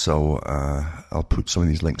 So I'll put some of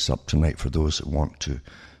these links up tonight for those that want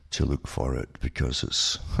to look for it, because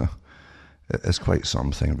it's quite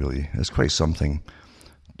something, really. It's quite something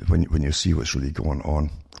when you see what's really going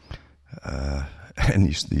on in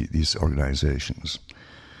these organizations.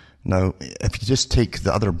 Now, if you just take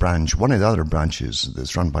the other branch, one of the other branches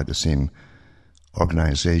that's run by the same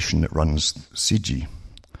organization that runs CIGI,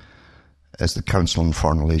 as the Council on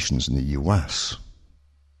Foreign Relations in the US.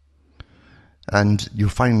 And you'll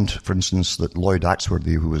find, for instance, that Lloyd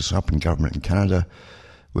Axworthy, who was up in government in Canada,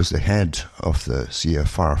 was the head of the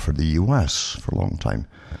CFR for the US for a long time.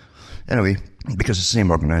 Anyway, because it's the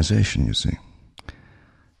same organization, you see.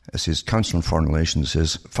 It says, Council on Foreign Relations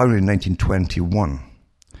says, founded in 1921,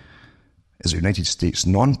 is a United States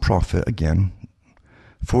non-profit, again,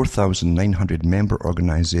 4,900 member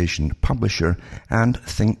organization, publisher, and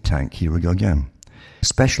think tank, here we go again,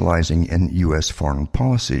 specializing in U.S. foreign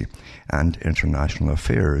policy and international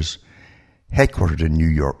affairs, headquartered in New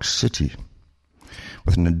York City,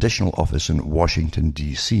 with an additional office in Washington,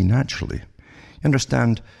 D.C., naturally. You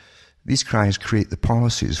understand, these guys create the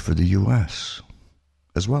policies for the U.S.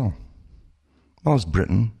 as well. Well, as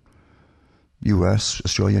Britain, US,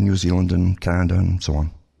 Australia, New Zealand, and Canada, and so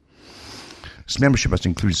on. Its membership has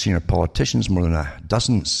included senior politicians, more than a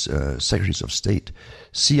dozen secretaries of state,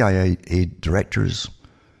 CIA directors,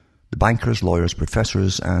 the bankers, lawyers,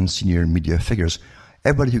 professors, and senior media figures.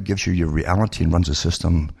 Everybody who gives you your reality and runs the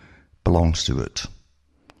system belongs to it.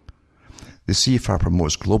 The CFR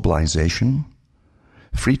promotes globalization,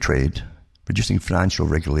 free trade, reducing financial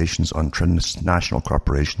regulations on transnational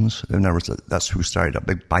corporations. In other words, that's who started up.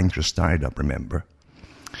 Big bankers started up, remember.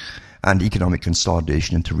 And economic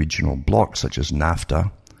consolidation into regional blocs such as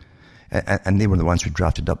NAFTA. And they were the ones who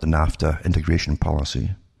drafted up the NAFTA integration policy.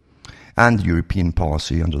 And European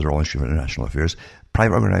policy under the Royal Institute of International Affairs.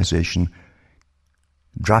 Private organization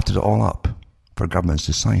drafted it all up for governments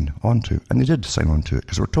to sign onto. And they did sign onto it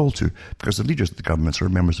because they were told to, because the leaders of the governments are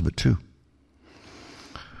members of it too.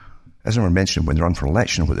 As I never mentioned, when they run for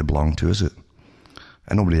election, what they belong to, is it?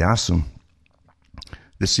 And nobody asks them.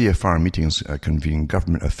 The CFR meetings convene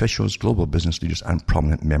government officials, global business leaders, and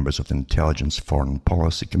prominent members of the intelligence foreign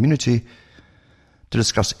policy community to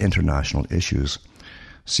discuss international issues.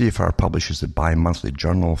 CFR publishes the bi-monthly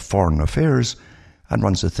journal Foreign Affairs and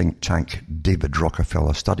runs the think tank David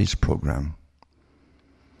Rockefeller Studies Program,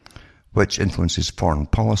 which influences foreign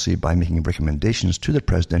policy by making recommendations to the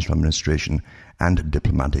presidential administration and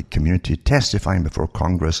diplomatic community, testifying before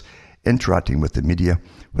Congress, interacting with the media,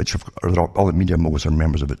 which all the media moguls are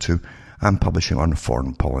members of it too, and publishing on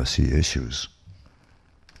foreign policy issues.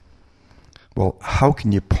 Well, how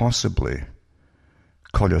can you possibly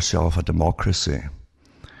call yourself a democracy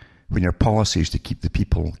when your policy is to keep the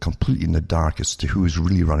people completely in the dark as to who is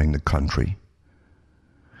really running the country,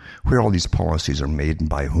 where all these policies are made and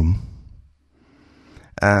by whom?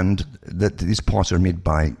 And that these policies are made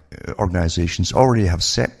by organizations already have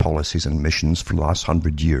set policies and missions for the last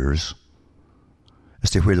 100 years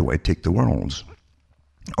as to where they want to take the world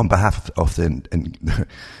on behalf of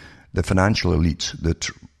the financial elite that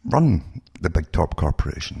run the big top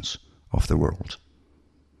corporations of the world.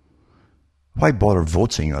 Why bother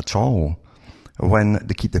voting at all when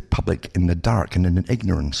they keep the public in the dark and in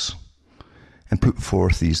ignorance? And put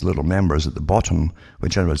forth these little members at the bottom,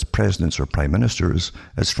 whichever as presidents or prime ministers,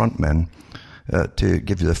 as frontmen, to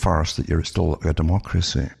give you the farce that you're still a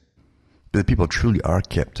democracy. But the people truly are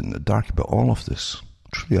kept in the dark about all of this.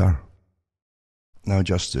 Truly are. Now,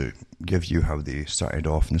 just to give you how they started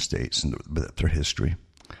off in the States and their history.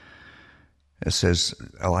 It says,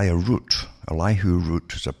 Elihu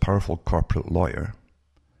Root is a powerful corporate lawyer.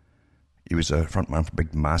 He was a frontman for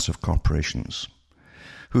big, massive corporations,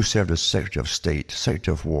 who served as Secretary of State,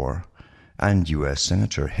 Secretary of War, and U.S.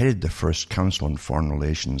 Senator, headed the first Council on Foreign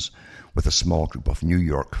Relations with a small group of New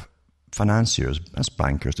York financiers, as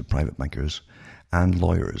bankers, the private bankers, and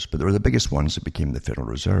lawyers. But they were the biggest ones that became the Federal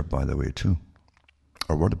Reserve, by the way, too,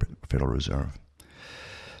 or were the Federal Reserve.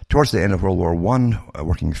 Towards the end of World War I, a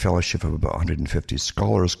working fellowship of about 150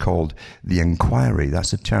 scholars called the Inquiry,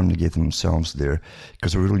 that's the term they gave themselves there,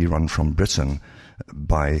 because they were really run from Britain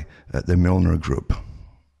by the Milner Group.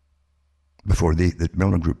 Before the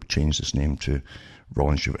Milner Group changed its name to Royal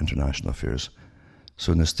Institute of International Affairs.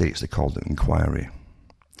 So in the States they called it Inquiry.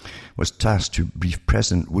 Was tasked to brief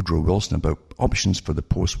President Woodrow Wilson about options for the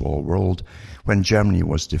post-war world when Germany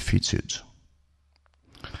was defeated.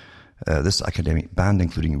 This academic band,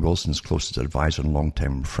 including Wilson's closest advisor and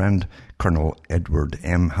longtime friend, Colonel Edward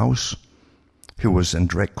M. House, who was in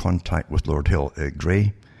direct contact with Lord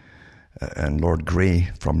Grey, and Lord Grey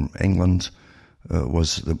from England,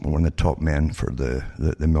 was one of the top men for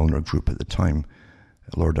the Milner Group at the time,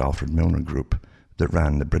 Lord Alfred Milner Group, that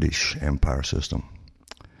ran the British Empire system.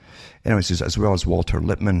 Anyway, it says, as well as Walter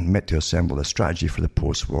Lippmann, met to assemble a strategy for the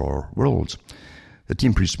post-war world. The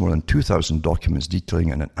team produced more than 2,000 documents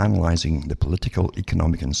detailing and analyzing the political,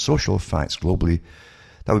 economic, and social facts globally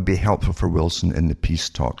that would be helpful for Wilson in the peace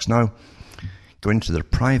talks. Now, going into their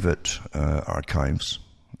private archives,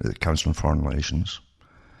 the Council on Foreign Relations,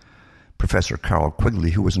 Professor Carroll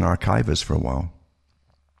Quigley, who was an archivist for a while,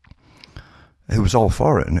 who was all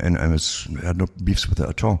for it and had no beefs with it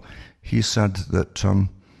at all, he said that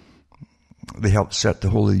They helped set the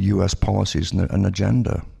whole of the US policies and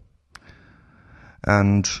agenda.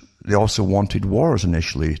 And they also wanted wars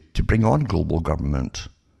initially to bring on global government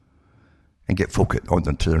and get folk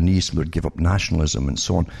onto their knees so they'd give up nationalism and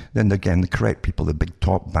so on. Then again, the correct people, the big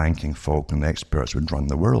top banking folk and the experts would run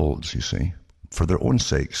the world, you see, for their own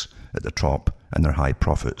sakes at the top and their high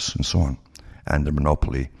profits and so on, and the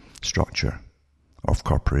monopoly structure of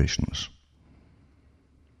corporations.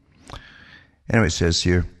 Anyway, it says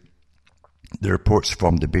here, the reports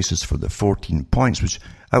formed the basis for the 14 points which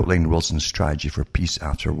outlined Wilson's strategy for peace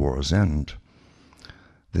after war's end.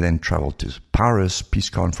 They then travelled to Paris Peace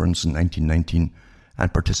Conference in 1919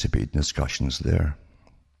 and participated in discussions there.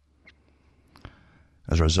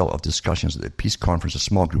 As a result of discussions at the Peace Conference, a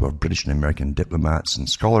small group of British and American diplomats and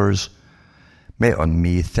scholars met on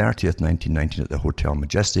May 30th, 1919 at the Hotel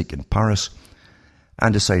Majestic in Paris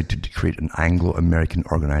and decided to create an Anglo-American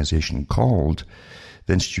organisation called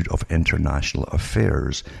the Institute of International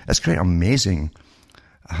Affairs. It's quite amazing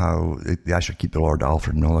how they actually keep the Lord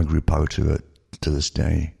Alfred Miller group out of it to this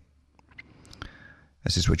day.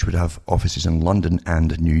 This is which would have offices in London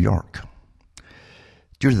and New York.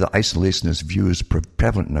 Due to the isolationist views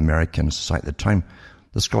prevalent in American society at the time,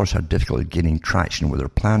 the scholars had difficulty gaining traction with their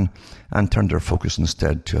plan and turned their focus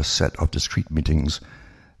instead to a set of discrete meetings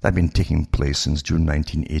that had been taking place since June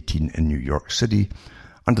 1918 in New York City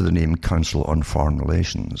under the name Council on Foreign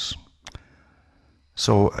Relations.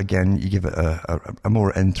 So again, you give it a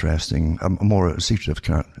more interesting, a more secretive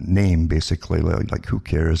kind of name, basically, like who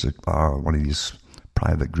cares, one of these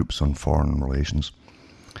private groups on foreign relations.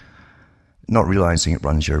 Not realizing it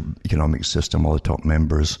runs your economic system, all the top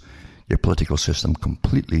members, your political system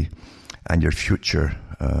completely, and your future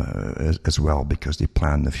as well, because they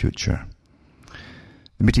plan the future.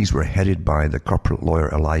 The meetings were headed by the corporate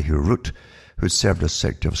lawyer Elihu Root, who had served as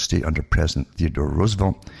Secretary of State under President Theodore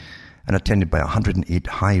Roosevelt, and attended by 108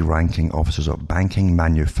 high-ranking officers of banking,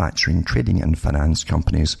 manufacturing, trading, and finance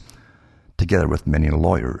companies, together with many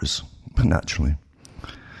lawyers, naturally.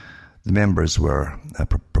 The members were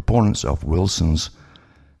proponents of Wilson's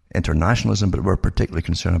internationalism, but were particularly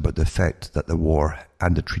concerned about the effect that the war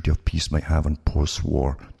and the Treaty of Peace might have on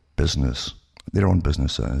post-war business, their own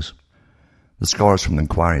businesses. The scholars from the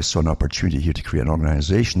inquiry saw an opportunity here to create an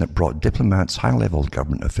organization that brought diplomats, high-level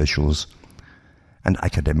government officials, and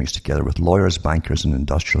academics together with lawyers, bankers, and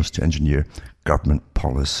industrialists to engineer government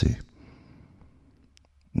policy.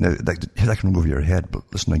 Now, that can go over your head, but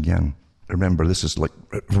listen again. Remember, this is like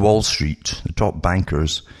Wall Street, the top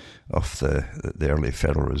bankers of the early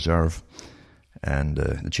Federal Reserve and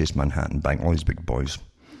the Chase Manhattan Bank, all these big boys.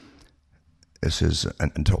 This is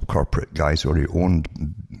and top corporate guys who already owned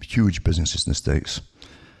huge businesses in the States.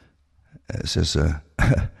 It says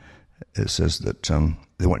that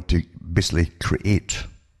they want to basically create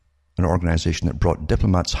an organization that brought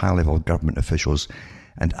diplomats, high-level government officials,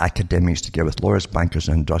 and academics together with lawyers, bankers,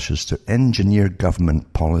 and industrialists to engineer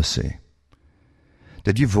government policy.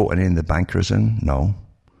 Did you vote any of the bankers in? No.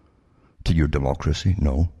 To your democracy?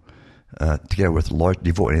 No. Together with lawyers, did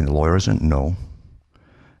you vote any of the lawyers in? No.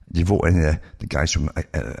 Did you vote any of the guys from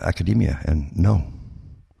academia in? No.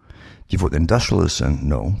 Did you vote the industrialists in?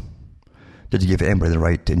 No. Did you give anybody the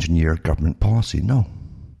right to engineer government policy? No.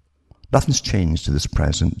 Nothing's changed to this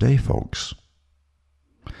present day, folks.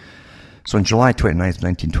 So on July 29th,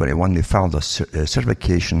 1921, they filed a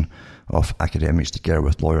certification of academics together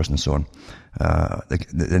with lawyers and so on,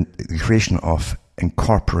 the creation of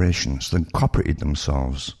incorporations. They incorporated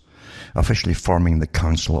themselves, officially forming the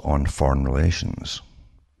Council on Foreign Relations.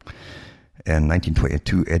 In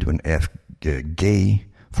 1922, Edwin F. Gay,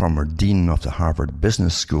 former dean of the Harvard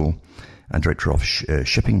Business School and director of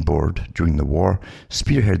Shipping Board during the war,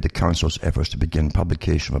 spearheaded the Council's efforts to begin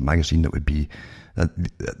publication of a magazine that would be the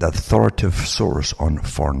authoritative source on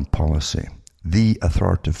foreign policy. The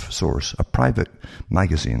authoritative source, a private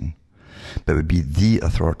magazine that would be the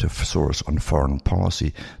authoritative source on foreign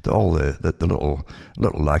policy that all the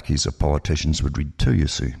little lackeys of politicians would read to, you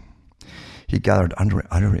see. He gathered under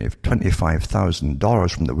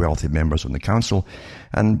 $25,000 from the wealthy members of the council,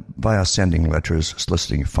 and via sending letters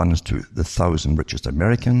soliciting funds to the 1,000 richest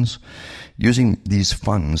Americans. Using these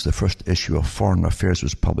funds, the first issue of Foreign Affairs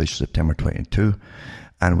was published September 22,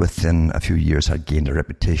 and within a few years had gained a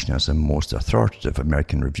reputation as the most authoritative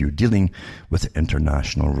American review dealing with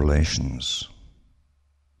international relations.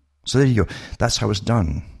 So there you go. That's how it's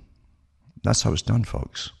done. That's how it's done,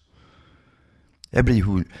 folks. Everybody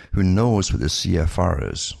who knows what the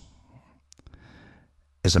CFR is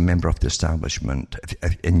a member of the establishment,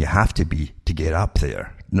 and you have to be to get up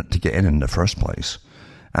there, not to get in the first place.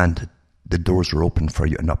 And the doors are open for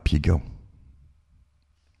you, and up you go.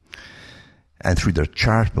 And through their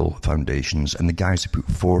charitable foundations and the guys who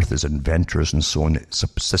put forth as inventors and so on,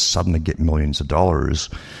 suddenly get millions of dollars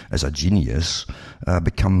as a genius,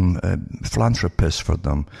 become philanthropists for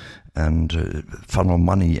them and funnel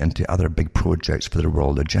money into other big projects for their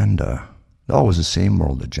world agenda. Always the same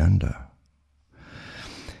world agenda.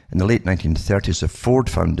 In the late 1930s, the Ford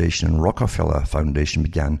Foundation and Rockefeller Foundation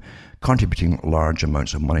began contributing large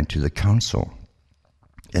amounts of money to the council.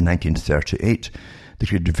 In 1938, they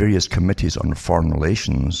created various committees on foreign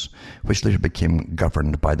relations, which later became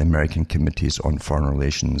governed by the American Committees on Foreign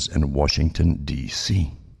Relations in Washington,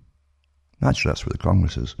 D.C. Naturally, that's where the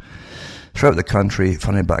Congress is. Throughout the country,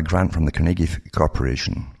 funded by a grant from the Carnegie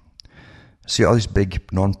Corporation. See, all these big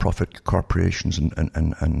non-profit corporations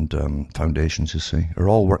and foundations, you see, are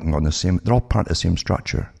all working on the same, they're all part of the same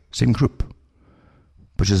structure, same group,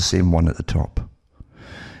 which is the same one at the top.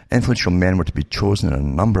 Influential men were to be chosen in a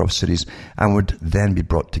number of cities and would then be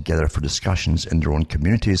brought together for discussions in their own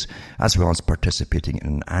communities, as well as participating in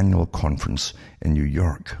an annual conference in New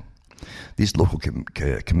York. These local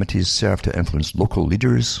committees served to influence local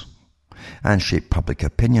leaders and shape public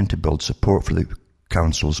opinion to build support for the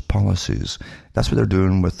council's policies. That's what they're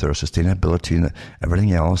doing with their sustainability and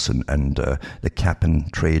everything else, and the cap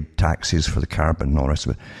and trade taxes for the carbon and all the rest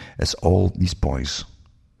of it. It's all these boys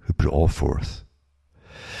who put it all forth.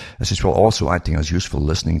 This is while also acting as useful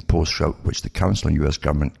listening posts throughout which the council and US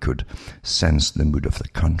government could sense the mood of the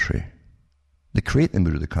country. They create the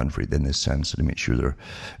mood of the country, then they sense it to make sure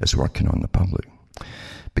it's working on the public.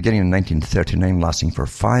 Beginning in 1939, lasting for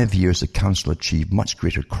 5 years, the council achieved much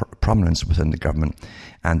greater prominence within the government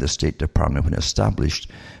and the State Department when it established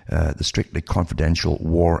the strictly confidential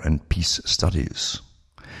War and Peace Studies,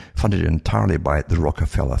 funded entirely by the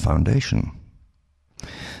Rockefeller Foundation.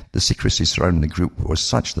 The secrecy surrounding the group was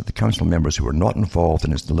such that the council members who were not involved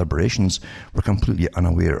in its deliberations were completely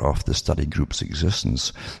unaware of the study group's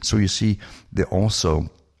existence. So you see, they also,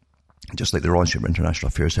 just like the Royal Institute of International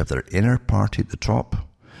Affairs, have their inner party at the top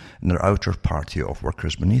and their outer party of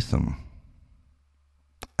workers beneath them.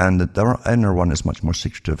 And their inner one is much more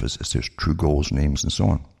secretive as there's true goals, names, and so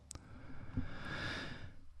on.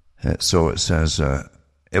 So it says,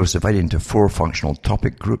 it was divided into 4 functional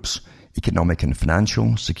topic groups: economic and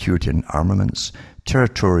financial, security and armaments,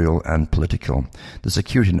 territorial and political. The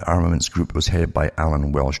security and armaments group was headed by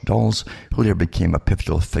Alan Welsh Dulles, who later became a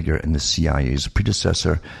pivotal figure in the CIA's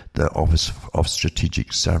predecessor, the Office of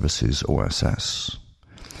Strategic Services, OSS.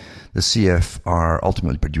 The CFR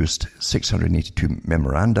ultimately produced 682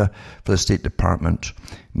 memoranda for the State Department,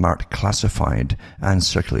 marked classified, and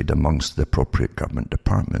circulated amongst the appropriate government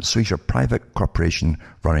departments. So he's a private corporation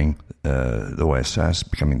running the OSS,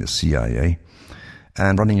 becoming the CIA,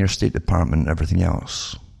 and running your State Department and everything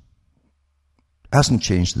else. It hasn't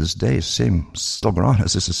changed to this day. It's the same. It's still going on.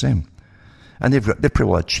 It's just the same. And they've pretty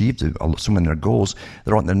well achieved some of their goals.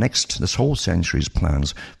 They're on this whole century's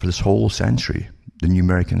plans for this whole century, the new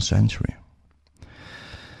American century.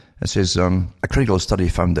 It says, a critical study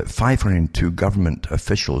found that 502 government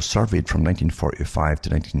officials surveyed from 1945 to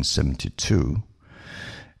 1972,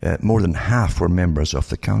 more than half were members of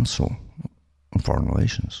the Council on Foreign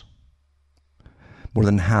Relations. More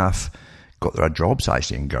than half got their jobs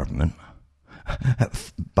actually in government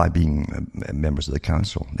by being members of the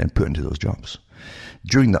Council, then put into those jobs.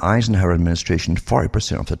 During the Eisenhower administration,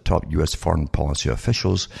 40% of the top U.S. foreign policy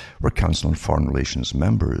officials were Council on Foreign Relations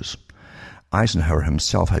members. Eisenhower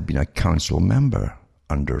himself had been a Council member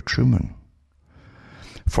under Truman.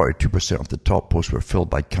 42% of the top posts were filled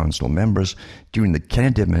by Council members. During the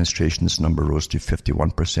Kennedy administration, this number rose to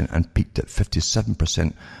 51% and peaked at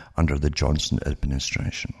 57% under the Johnson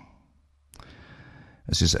administration.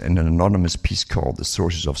 This is in an anonymous piece called The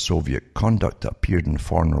Sources of Soviet Conduct that appeared in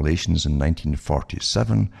Foreign Relations in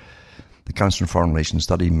 1947. The Council on Foreign Relations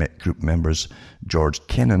Study Group members George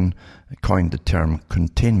Kennan coined the term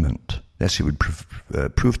containment. This would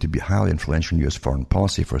prove to be highly influential in U.S. foreign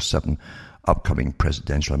policy for 7 upcoming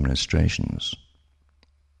presidential administrations.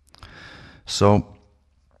 So,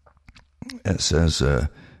 it says,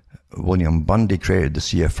 William Bundy created the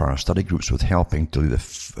CFR study groups with helping to do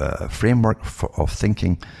the framework of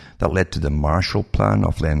thinking that led to the Marshall Plan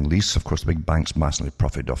of Lend-Lease. Of course, the big banks massively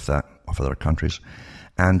profited off that, of other countries.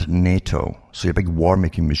 And NATO. So a big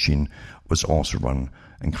war-making machine was also run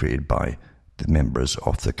and created by the members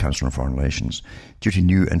of the Council on Foreign Relations. Due to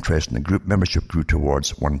new interest in the group, membership grew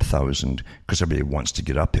towards 1,000 because everybody wants to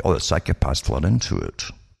get up. All the psychopaths flood into it.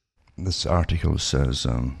 This article says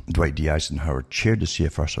Dwight D. Eisenhower chaired the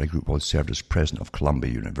CFR study group while he served as president of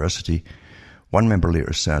Columbia University. One member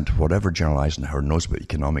later said, whatever General Eisenhower knows about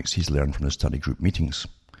economics, he's learned from the study group meetings.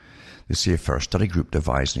 the CFR study group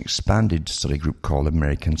devised an expanded study group called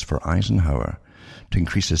Americans for Eisenhower to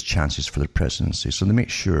increase his chances for the presidency. So they make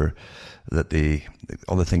sure that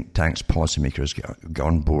all the think tanks, policymakers get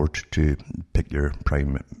on board to pick their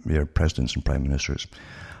presidents and prime ministers.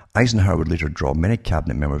 Eisenhower would later draw many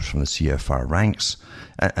cabinet members from the CFR ranks,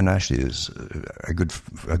 and actually there's a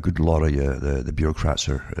good lot of the bureaucrats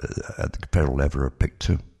at the federal level are picked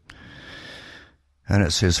too. And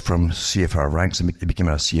it says from CFR ranks, he became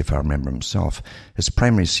a CFR member himself. His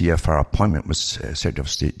primary CFR appointment was Secretary of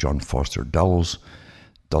State John Foster Dulles.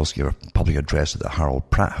 Dulles gave a public address at the Harold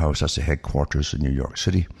Pratt House, that's the headquarters in New York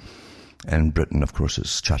City. And Britain, of course,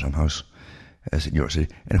 is Chatham House, as in New York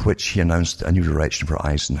City, in which he announced a new direction for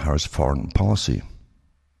Eisenhower's foreign policy.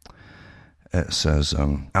 It says,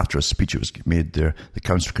 after a speech that was made there, the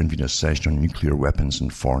Council convened a session on nuclear weapons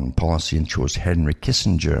and foreign policy and chose Henry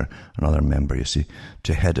Kissinger, another member, you see,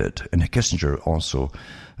 to head it. And Kissinger also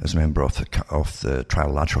is a member of the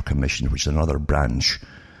Trilateral Commission, which is another branch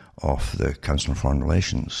of the Council on Foreign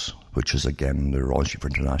Relations, which is, again, the Royalty for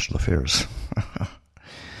International Affairs.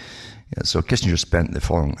 Yeah, so Kissinger spent the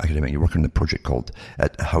following academic year working on the project called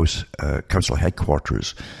at House Council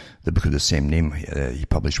Headquarters. The book of the same name he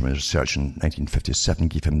published from his research in 1957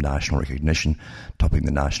 gave him national recognition, topping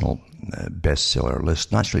the national bestseller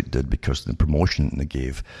list. Naturally it did, because of the promotion they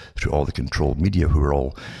gave through all the controlled media, who were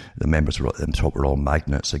all, the members at the top were all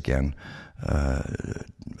magnates again,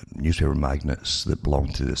 newspaper magnates that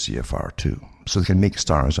belonged to the CFR too. So they can make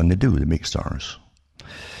stars, and they make stars.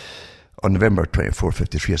 On November 24,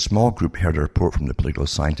 1953, a small group heard a report from the political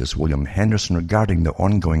scientist William Henderson regarding the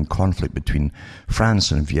ongoing conflict between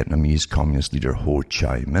France and Vietnamese Communist leader Ho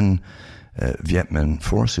Chi Minh, Viet Minh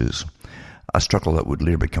forces, a struggle that would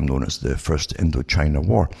later become known as the First Indochina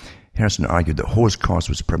War. Henderson argued that Ho's cause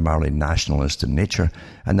was primarily nationalist in nature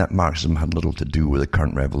and that Marxism had little to do with the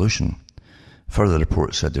current revolution. Further, the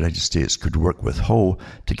report said the United States could work with Ho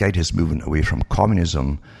to guide his movement away from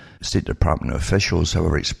communism. State Department officials,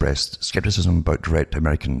 however, expressed skepticism about direct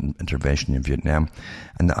American intervention in Vietnam,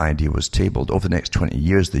 and the idea was tabled. Over the next 20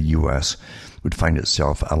 years, the U.S. would find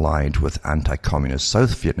itself allied with anti-communist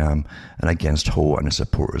South Vietnam and against Ho and his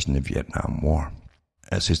supporters in the Vietnam War.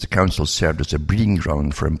 It says the Council served as a breeding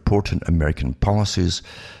ground for important American policies,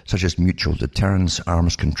 such as mutual deterrence,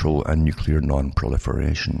 arms control, and nuclear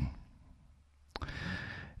non-proliferation.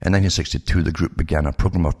 In 1962, the group began a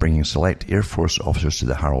program of bringing select Air Force officers to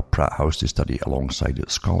the Harold Pratt House to study alongside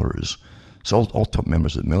its scholars. So all top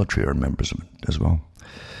members of the military are members of it as well.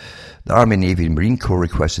 The Army, Navy, and Marine Corps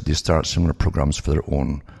requested they start similar programs for their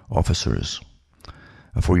own officers.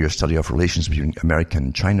 A 4-year study of relations between America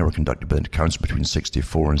and China were conducted by the Council between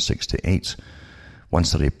 1964 and 1968. One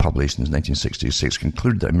study published in 1966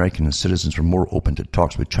 concluded that American citizens were more open to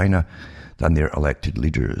talks with China than their elected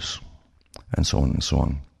leaders, and so on and so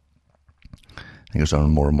on. It goes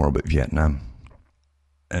on more and more about Vietnam.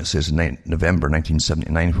 It says in November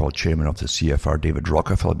 1979, while chairman of the CFR, David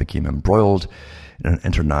Rockefeller became embroiled in an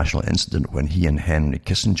international incident when he and Henry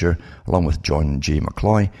Kissinger, along with John J.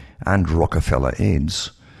 McCloy and Rockefeller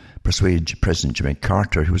aides, persuaded President Jimmy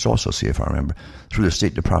Carter, who was also a CFR member, through the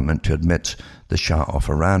State Department to admit the Shah of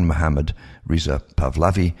Iran, Mohammad Reza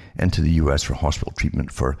Pahlavi, into the U.S. for hospital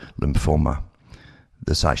treatment for lymphoma.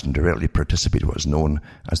 This action directly participated in what is known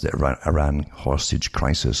as the Iran hostage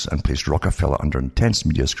crisis and placed Rockefeller under intense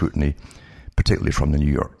media scrutiny, particularly from the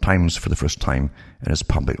New York Times, for the first time in his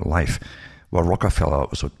public life. Well, Rockefeller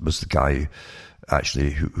was the guy actually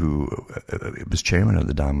who was chairman of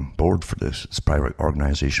the damn board for this private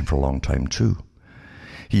organization for a long time too.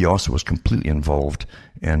 He also was completely involved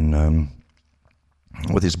in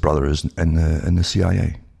with his brothers in the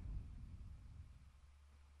CIA.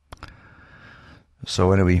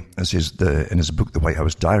 So anyway, this is in his book, The White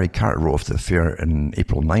House Diary, Carter wrote of the affair in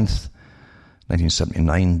April 9th,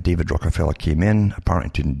 1979. David Rockefeller came in,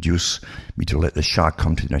 apparently to induce me to let the Shah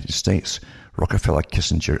come to the United States. Rockefeller,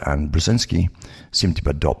 Kissinger, and Brzezinski seem to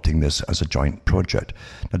be adopting this as a joint project.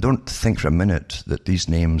 Now, don't think for a minute that these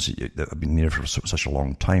names that have been there for such a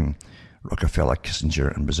long time, Rockefeller,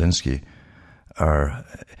 Kissinger, and Brzezinski,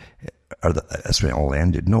 that's when it all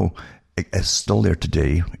ended. No. It's still there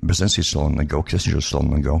today. Brzezinski's still on the go. Kissinger's still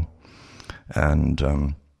on the go. And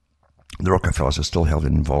the Rockefellers are still held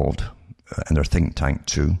involved in their think tank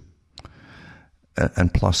too.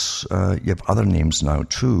 And plus, you have other names now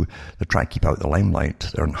too that try to keep out the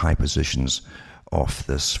limelight. They're in high positions of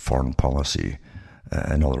this foreign policy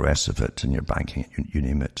and all the rest of it, and your banking, you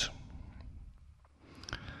name it.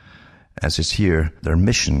 As is here, their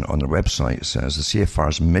mission on their website says the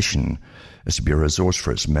CFR's mission is to be a resource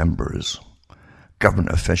for its members,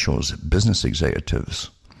 government officials, business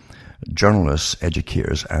executives, journalists,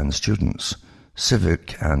 educators and students,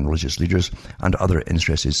 civic and religious leaders, and other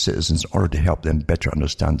interested citizens in order to help them better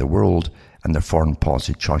understand the world and their foreign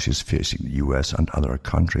policy choices facing the US and other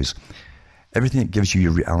countries. Everything that gives you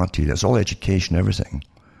your reality, that's all education, everything,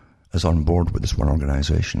 is on board with this one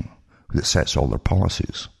organization that sets all their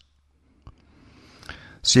policies.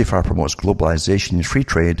 CFR promotes globalization and free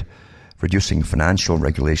trade, reducing financial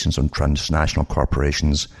regulations on transnational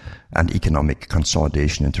corporations and economic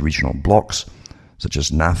consolidation into regional blocs, such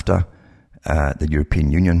as NAFTA, the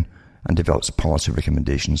European Union, and develops policy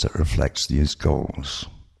recommendations that reflects these goals.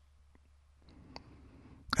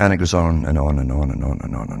 And it goes on and on and on and on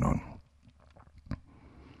and on and on.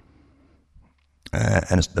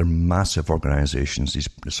 And they're massive organizations, these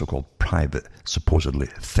so-called private, supposedly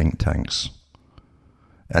think tanks.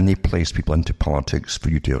 And they place people into politics for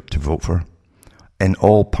you to vote for. In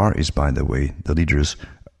all parties, by the way, the leaders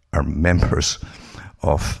are members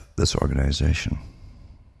of this organization.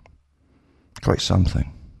 Quite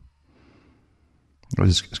something.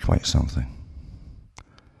 It's quite something.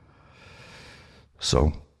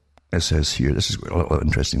 So, it says here, this is a little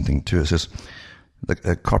interesting thing too, it says,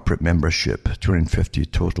 the corporate membership, 250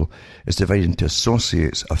 total, is divided into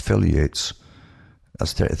associates, affiliates,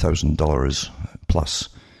 that's $30,000 plus,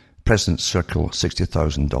 President's Circle,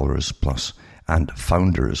 $60,000 plus, and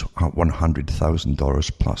founders,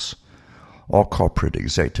 $100,000 plus. All corporate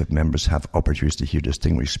executive members have opportunities to hear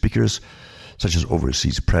distinguished speakers, such as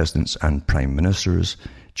overseas presidents and prime ministers,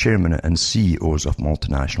 chairmen and CEOs of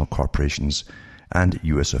multinational corporations, and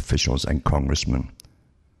US officials and congressmen.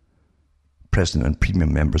 President and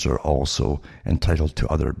premium members are also entitled to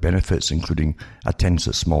other benefits, including attendance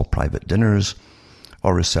at small private dinners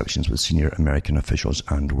or receptions with senior American officials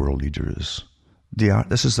and world leaders.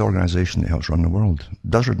 This is the organization that helps run the world,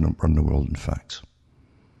 does run the world, in fact.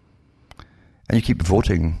 And you keep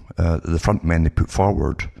voting the front men they put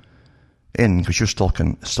forward in, because you're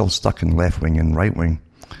still stuck in left wing and right wing.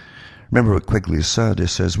 Remember what Quigley said? He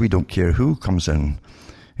says, we don't care who comes in.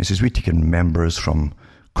 He says, we take in members from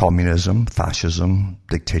communism, fascism,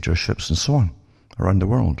 dictatorships, and so on around the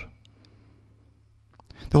world.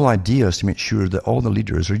 The whole idea is to make sure that all the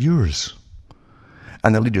leaders are yours.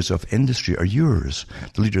 And the leaders of industry are yours.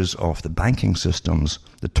 The leaders of the banking systems,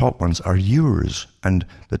 the top ones, are yours. And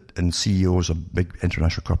CEOs of big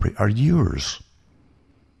international corporations are yours.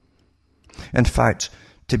 In fact,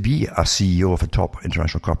 to be a CEO of a top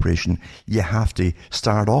international corporation, you have to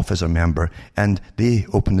start off as a member, and they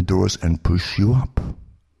open the doors and push you up.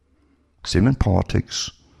 Same in politics,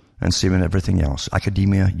 and same in everything else.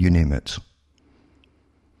 Academia, you name it.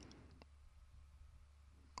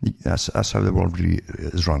 That's how the world really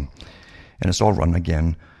is run. And it's all run,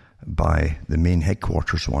 again, by the main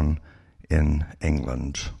headquarters one in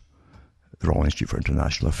England, the Royal Institute for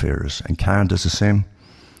International Affairs. And Canada's the same.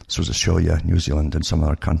 So is Australia, New Zealand, and some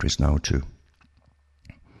other countries now too.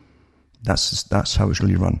 That's how it's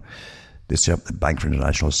really run. They set up the Bank for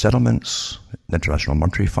International Settlements, the International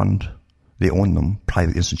Monetary Fund. They own them,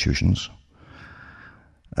 private institutions.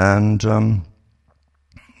 And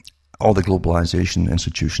all the globalization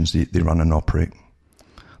institutions, they run and operate.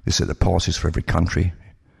 They set the policies for every country.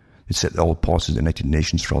 They set all the policies of the United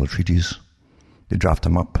Nations for all the treaties. They draft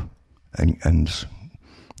them up, and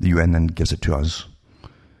the UN then gives it to us.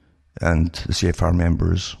 And the CFR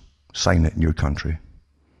members sign it in your country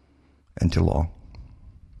into law.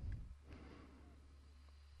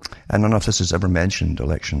 And none of this is ever mentioned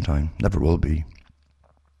election time. Never will be.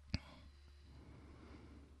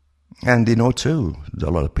 And they know too that a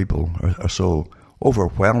lot of people are so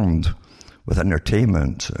overwhelmed with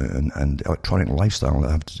entertainment and electronic lifestyle that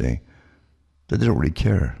they have today that they don't really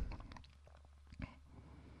care.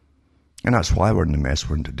 And that's why we're in the mess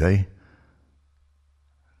we're in today.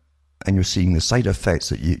 And you're seeing the side effects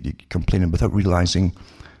that you complain about without realizing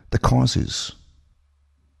the causes.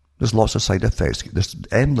 There's lots of side effects. There's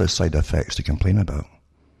endless side effects to complain about.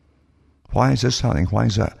 Why is this happening? Why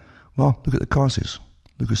is that? Well, look at the causes.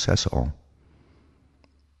 Look who says it all.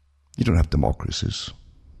 You don't have democracies.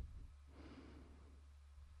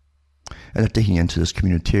 And they're taking into this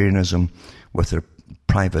communitarianism with their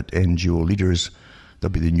private NGO leaders. They'll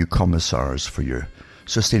be the new commissars for your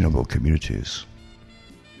sustainable communities.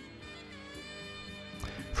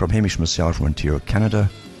 From Hamish myself from Ontario, Canada,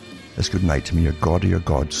 it's good night to me. Your God or your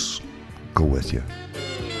gods go with you.